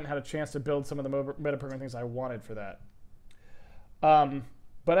I haven't had a chance to build some of the metaprogramming things I wanted for that.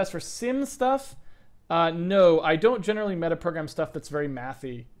 But as for sim stuff, no, I don't generally metaprogram stuff that's very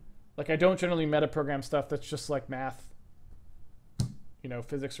mathy. Like I don't generally metaprogram stuff that's just like math, you know,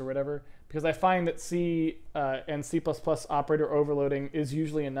 physics or whatever, because I find that C and C++ operator overloading is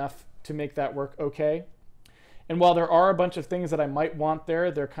usually enough to make that work okay. And while there are a bunch of things that I might want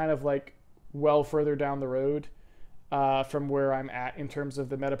there, they're kind of like well further down the road from where I'm at in terms of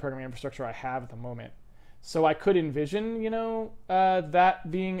the metaprogramming infrastructure I have at the moment. So I could envision, you know,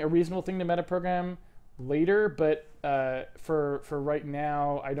 that being a reasonable thing to metaprogram later, but for right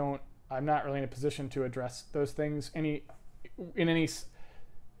now, I'm not really in a position to address those things in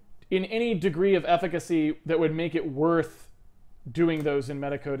any degree of efficacy that would make it worth doing those in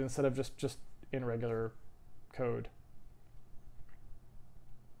metacode instead of just in regular code.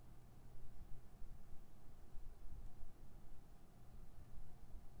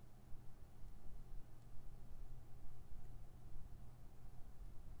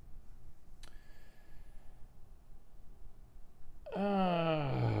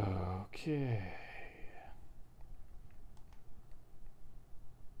 Okay.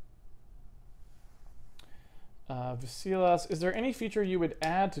 Vasilas, is there any feature you would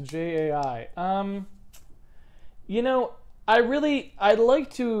add to JAI? You know, I'd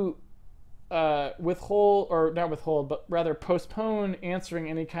like to withhold, or not withhold, but rather postpone answering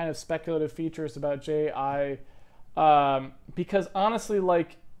any kind of speculative features about JAI because honestly,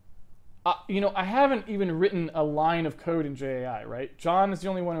 like, you know, I haven't even written a line of code in JAI, right? John is the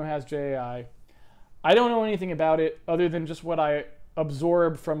only one who has JAI. I don't know anything about it other than just what I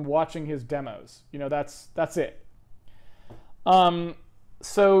absorb from watching his demos. You know, that's it.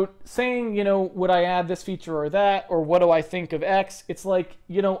 So saying, you know, would I add this feature or that, or what do I think of X? It's like,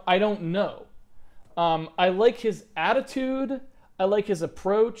 you know, I don't know. I like his attitude. I like his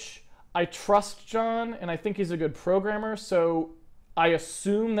approach. I trust John, and I think he's a good programmer, so I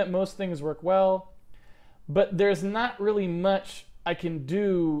assume that most things work well. But there's not really much I can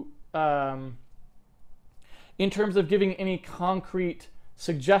do in terms of giving any concrete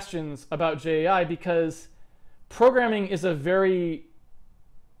suggestions about JAI because programming is a very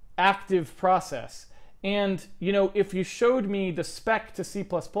active process. And, you know, if you showed me the spec to C++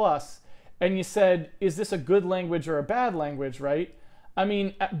 and you said, is this a good language or a bad language, right? I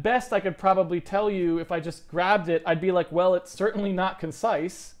mean, at best I could probably tell you if I just grabbed it, I'd be like, well, it's certainly not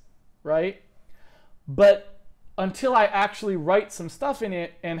concise, right? But until I actually write some stuff in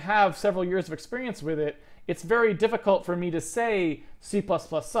it and have several years of experience with it, it's very difficult for me to say C++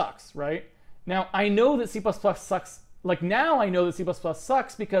 sucks, right? Now, I know that C++ sucks. Like now I know that C++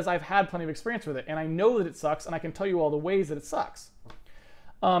 sucks because I've had plenty of experience with it, and I know that it sucks, and I can tell you all the ways that it sucks.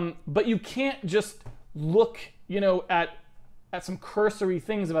 But you can't just look, you know, at some cursory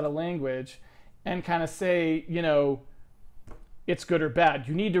things about a language and kind of say, you know, it's good or bad.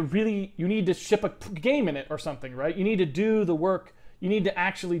 You need to ship a game in it or something, right? You need to do the work. You need to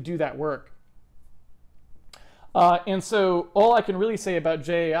actually do that work. And so all I can really say about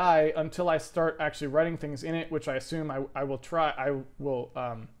JAI until I start actually writing things in it, which I assume I will try, I will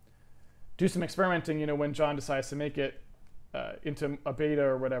do some experimenting, you know, when John decides to make it into a beta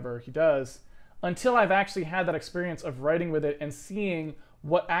or whatever he does, until I've actually had that experience of writing with it and seeing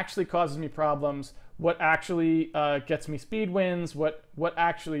what actually causes me problems, what actually gets me speed wins, what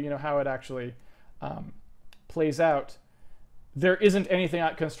actually, you know, how it actually plays out. There isn't anything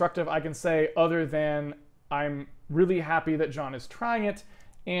constructive I can say other than I'm really happy that John is trying it,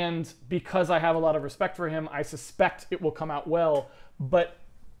 and because I have a lot of respect for him, I suspect it will come out well. But,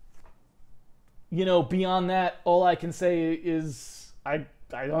 you know, beyond that, all I can say is I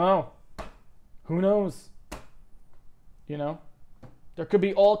don't know. Who knows? You know? There could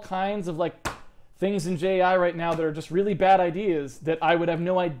be all kinds of like things in JI right now that are just really bad ideas that I would have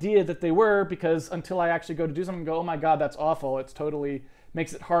no idea that they were, because until I actually go to do something and go, oh my God, that's awful. It's totally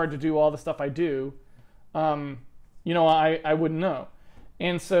makes it hard to do all the stuff I do. You know, I wouldn't know.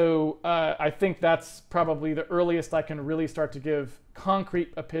 And so I think that's probably the earliest I can really start to give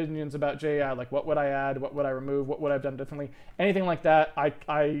concrete opinions about JI, like what would I add, what would I remove, what would I have done differently, anything like that.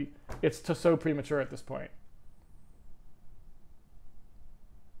 It's so premature at this point.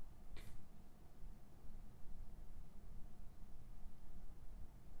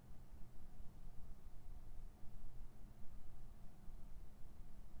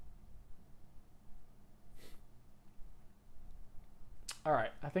 All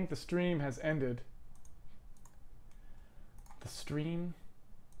right, I think the stream has ended. The stream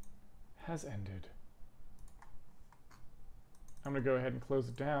has ended. I'm going to go ahead and close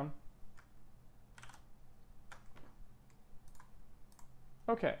it down.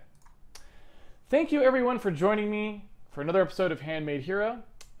 Okay. Thank you, everyone, for joining me for another episode of Handmade Hero.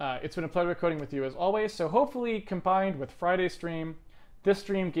 It's been a pleasure coding with you as always. So hopefully, combined with Friday's stream, this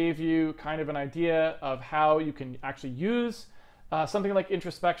stream gave you kind of an idea of how you can actually use something like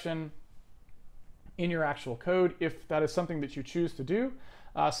introspection in your actual code, if that is something that you choose to do.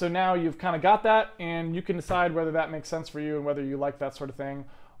 So now you've kind of got that, and you can decide whether that makes sense for you and whether you like that sort of thing,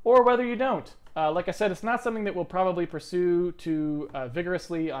 or whether you don't. Like I said, it's not something that we'll probably pursue too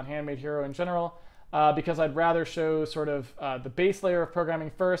vigorously on Handmade Hero in general, because I'd rather show sort of the base layer of programming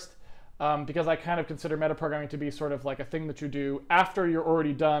first, because I kind of consider metaprogramming to be sort of like a thing that you do after you're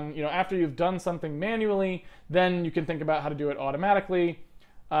already done. You know, after you've done something manually, then you can think about how to do it automatically.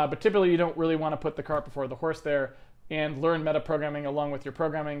 But typically, you don't really want to put the cart before the horse there and learn metaprogramming along with your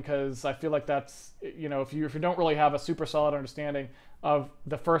programming, because I feel like that's, you know, if you don't really have a super solid understanding of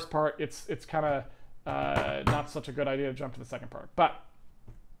the first part, it's kind of not such a good idea to jump to the second part. But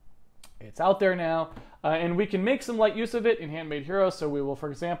it's out there now, and we can make some light use of it in Handmade Hero. So we will,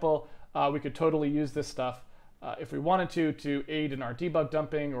 for example, we could totally use this stuff if we wanted to aid in our debug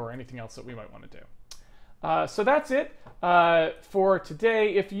dumping or anything else that we might want to do. So that's it for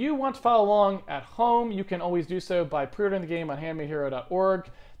today. If you want to follow along at home, you can always do so by pre-ordering the game on handmadehero.org.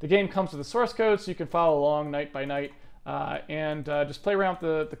 The game comes with the source code, so you can follow along night by night and just play around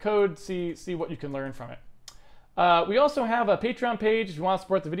with the code, see what you can learn from it. We also have a Patreon page if you want to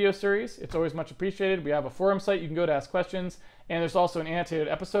support the video series. It's always much appreciated. We have a forum site you can go to ask questions, and there's also an annotated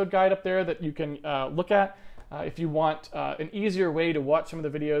episode guide up there that you can look at if you want an easier way to watch some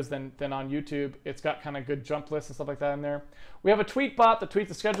of the videos than on YouTube. It's got kind of good jump lists and stuff like that in there. We have a tweet bot that tweets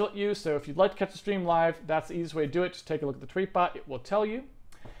the schedule at you, so if you'd like to catch the stream live, that's the easiest way to do it. Just take a look at the tweet bot. It will tell you.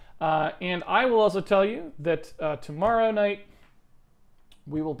 And I will also tell you that tomorrow night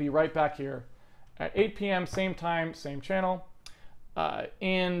we will be right back here at 8 p.m., same time, same channel.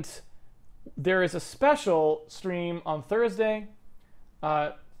 And there is a special stream on Thursday.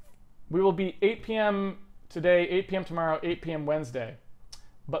 We will be 8 p.m. today, 8 p.m. tomorrow, 8 p.m. Wednesday.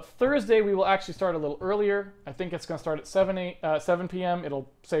 But Thursday, we will actually start a little earlier. I think it's going to start at 7 p.m.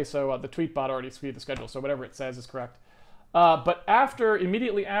 It'll say so. The tweet bot already skewed the schedule, so whatever it says is correct. But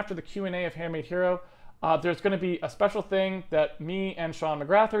immediately after the Q&A of Handmade Hero, there's going to be a special thing that me and Sean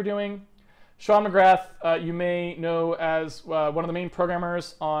McGrath are doing. Sean McGrath, you may know as one of the main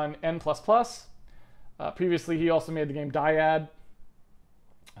programmers on N++. Previously, he also made the game Dyad.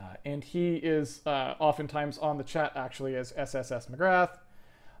 And he is oftentimes on the chat, actually, as SSS McGrath.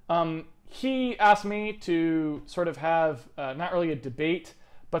 He asked me to sort of have not really a debate,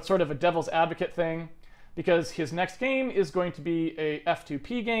 but sort of a devil's advocate thing, because his next game is going to be a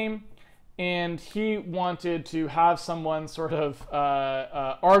F2P game, and he wanted to have someone sort of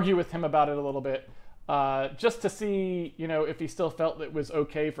argue with him about it a little bit, just to see, you know, if he still felt it was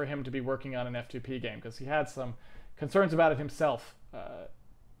okay for him to be working on an F2P game, because he had some concerns about it himself,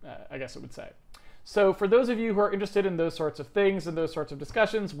 I guess it would say. So for those of you who are interested in those sorts of things and those sorts of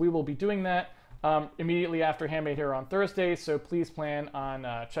discussions, we will be doing that immediately after Handmade here on Thursday. So please plan on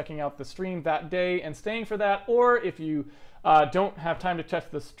checking out the stream that day and staying for that. Or if you don't have time to catch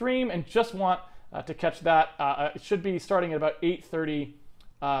the stream and just want to catch that, it should be starting at about 8:30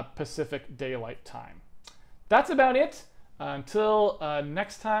 Pacific Daylight Time. That's about it. Until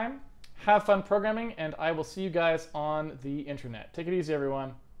next time, have fun programming, and I will see you guys on the internet. Take it easy,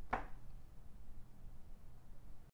 everyone.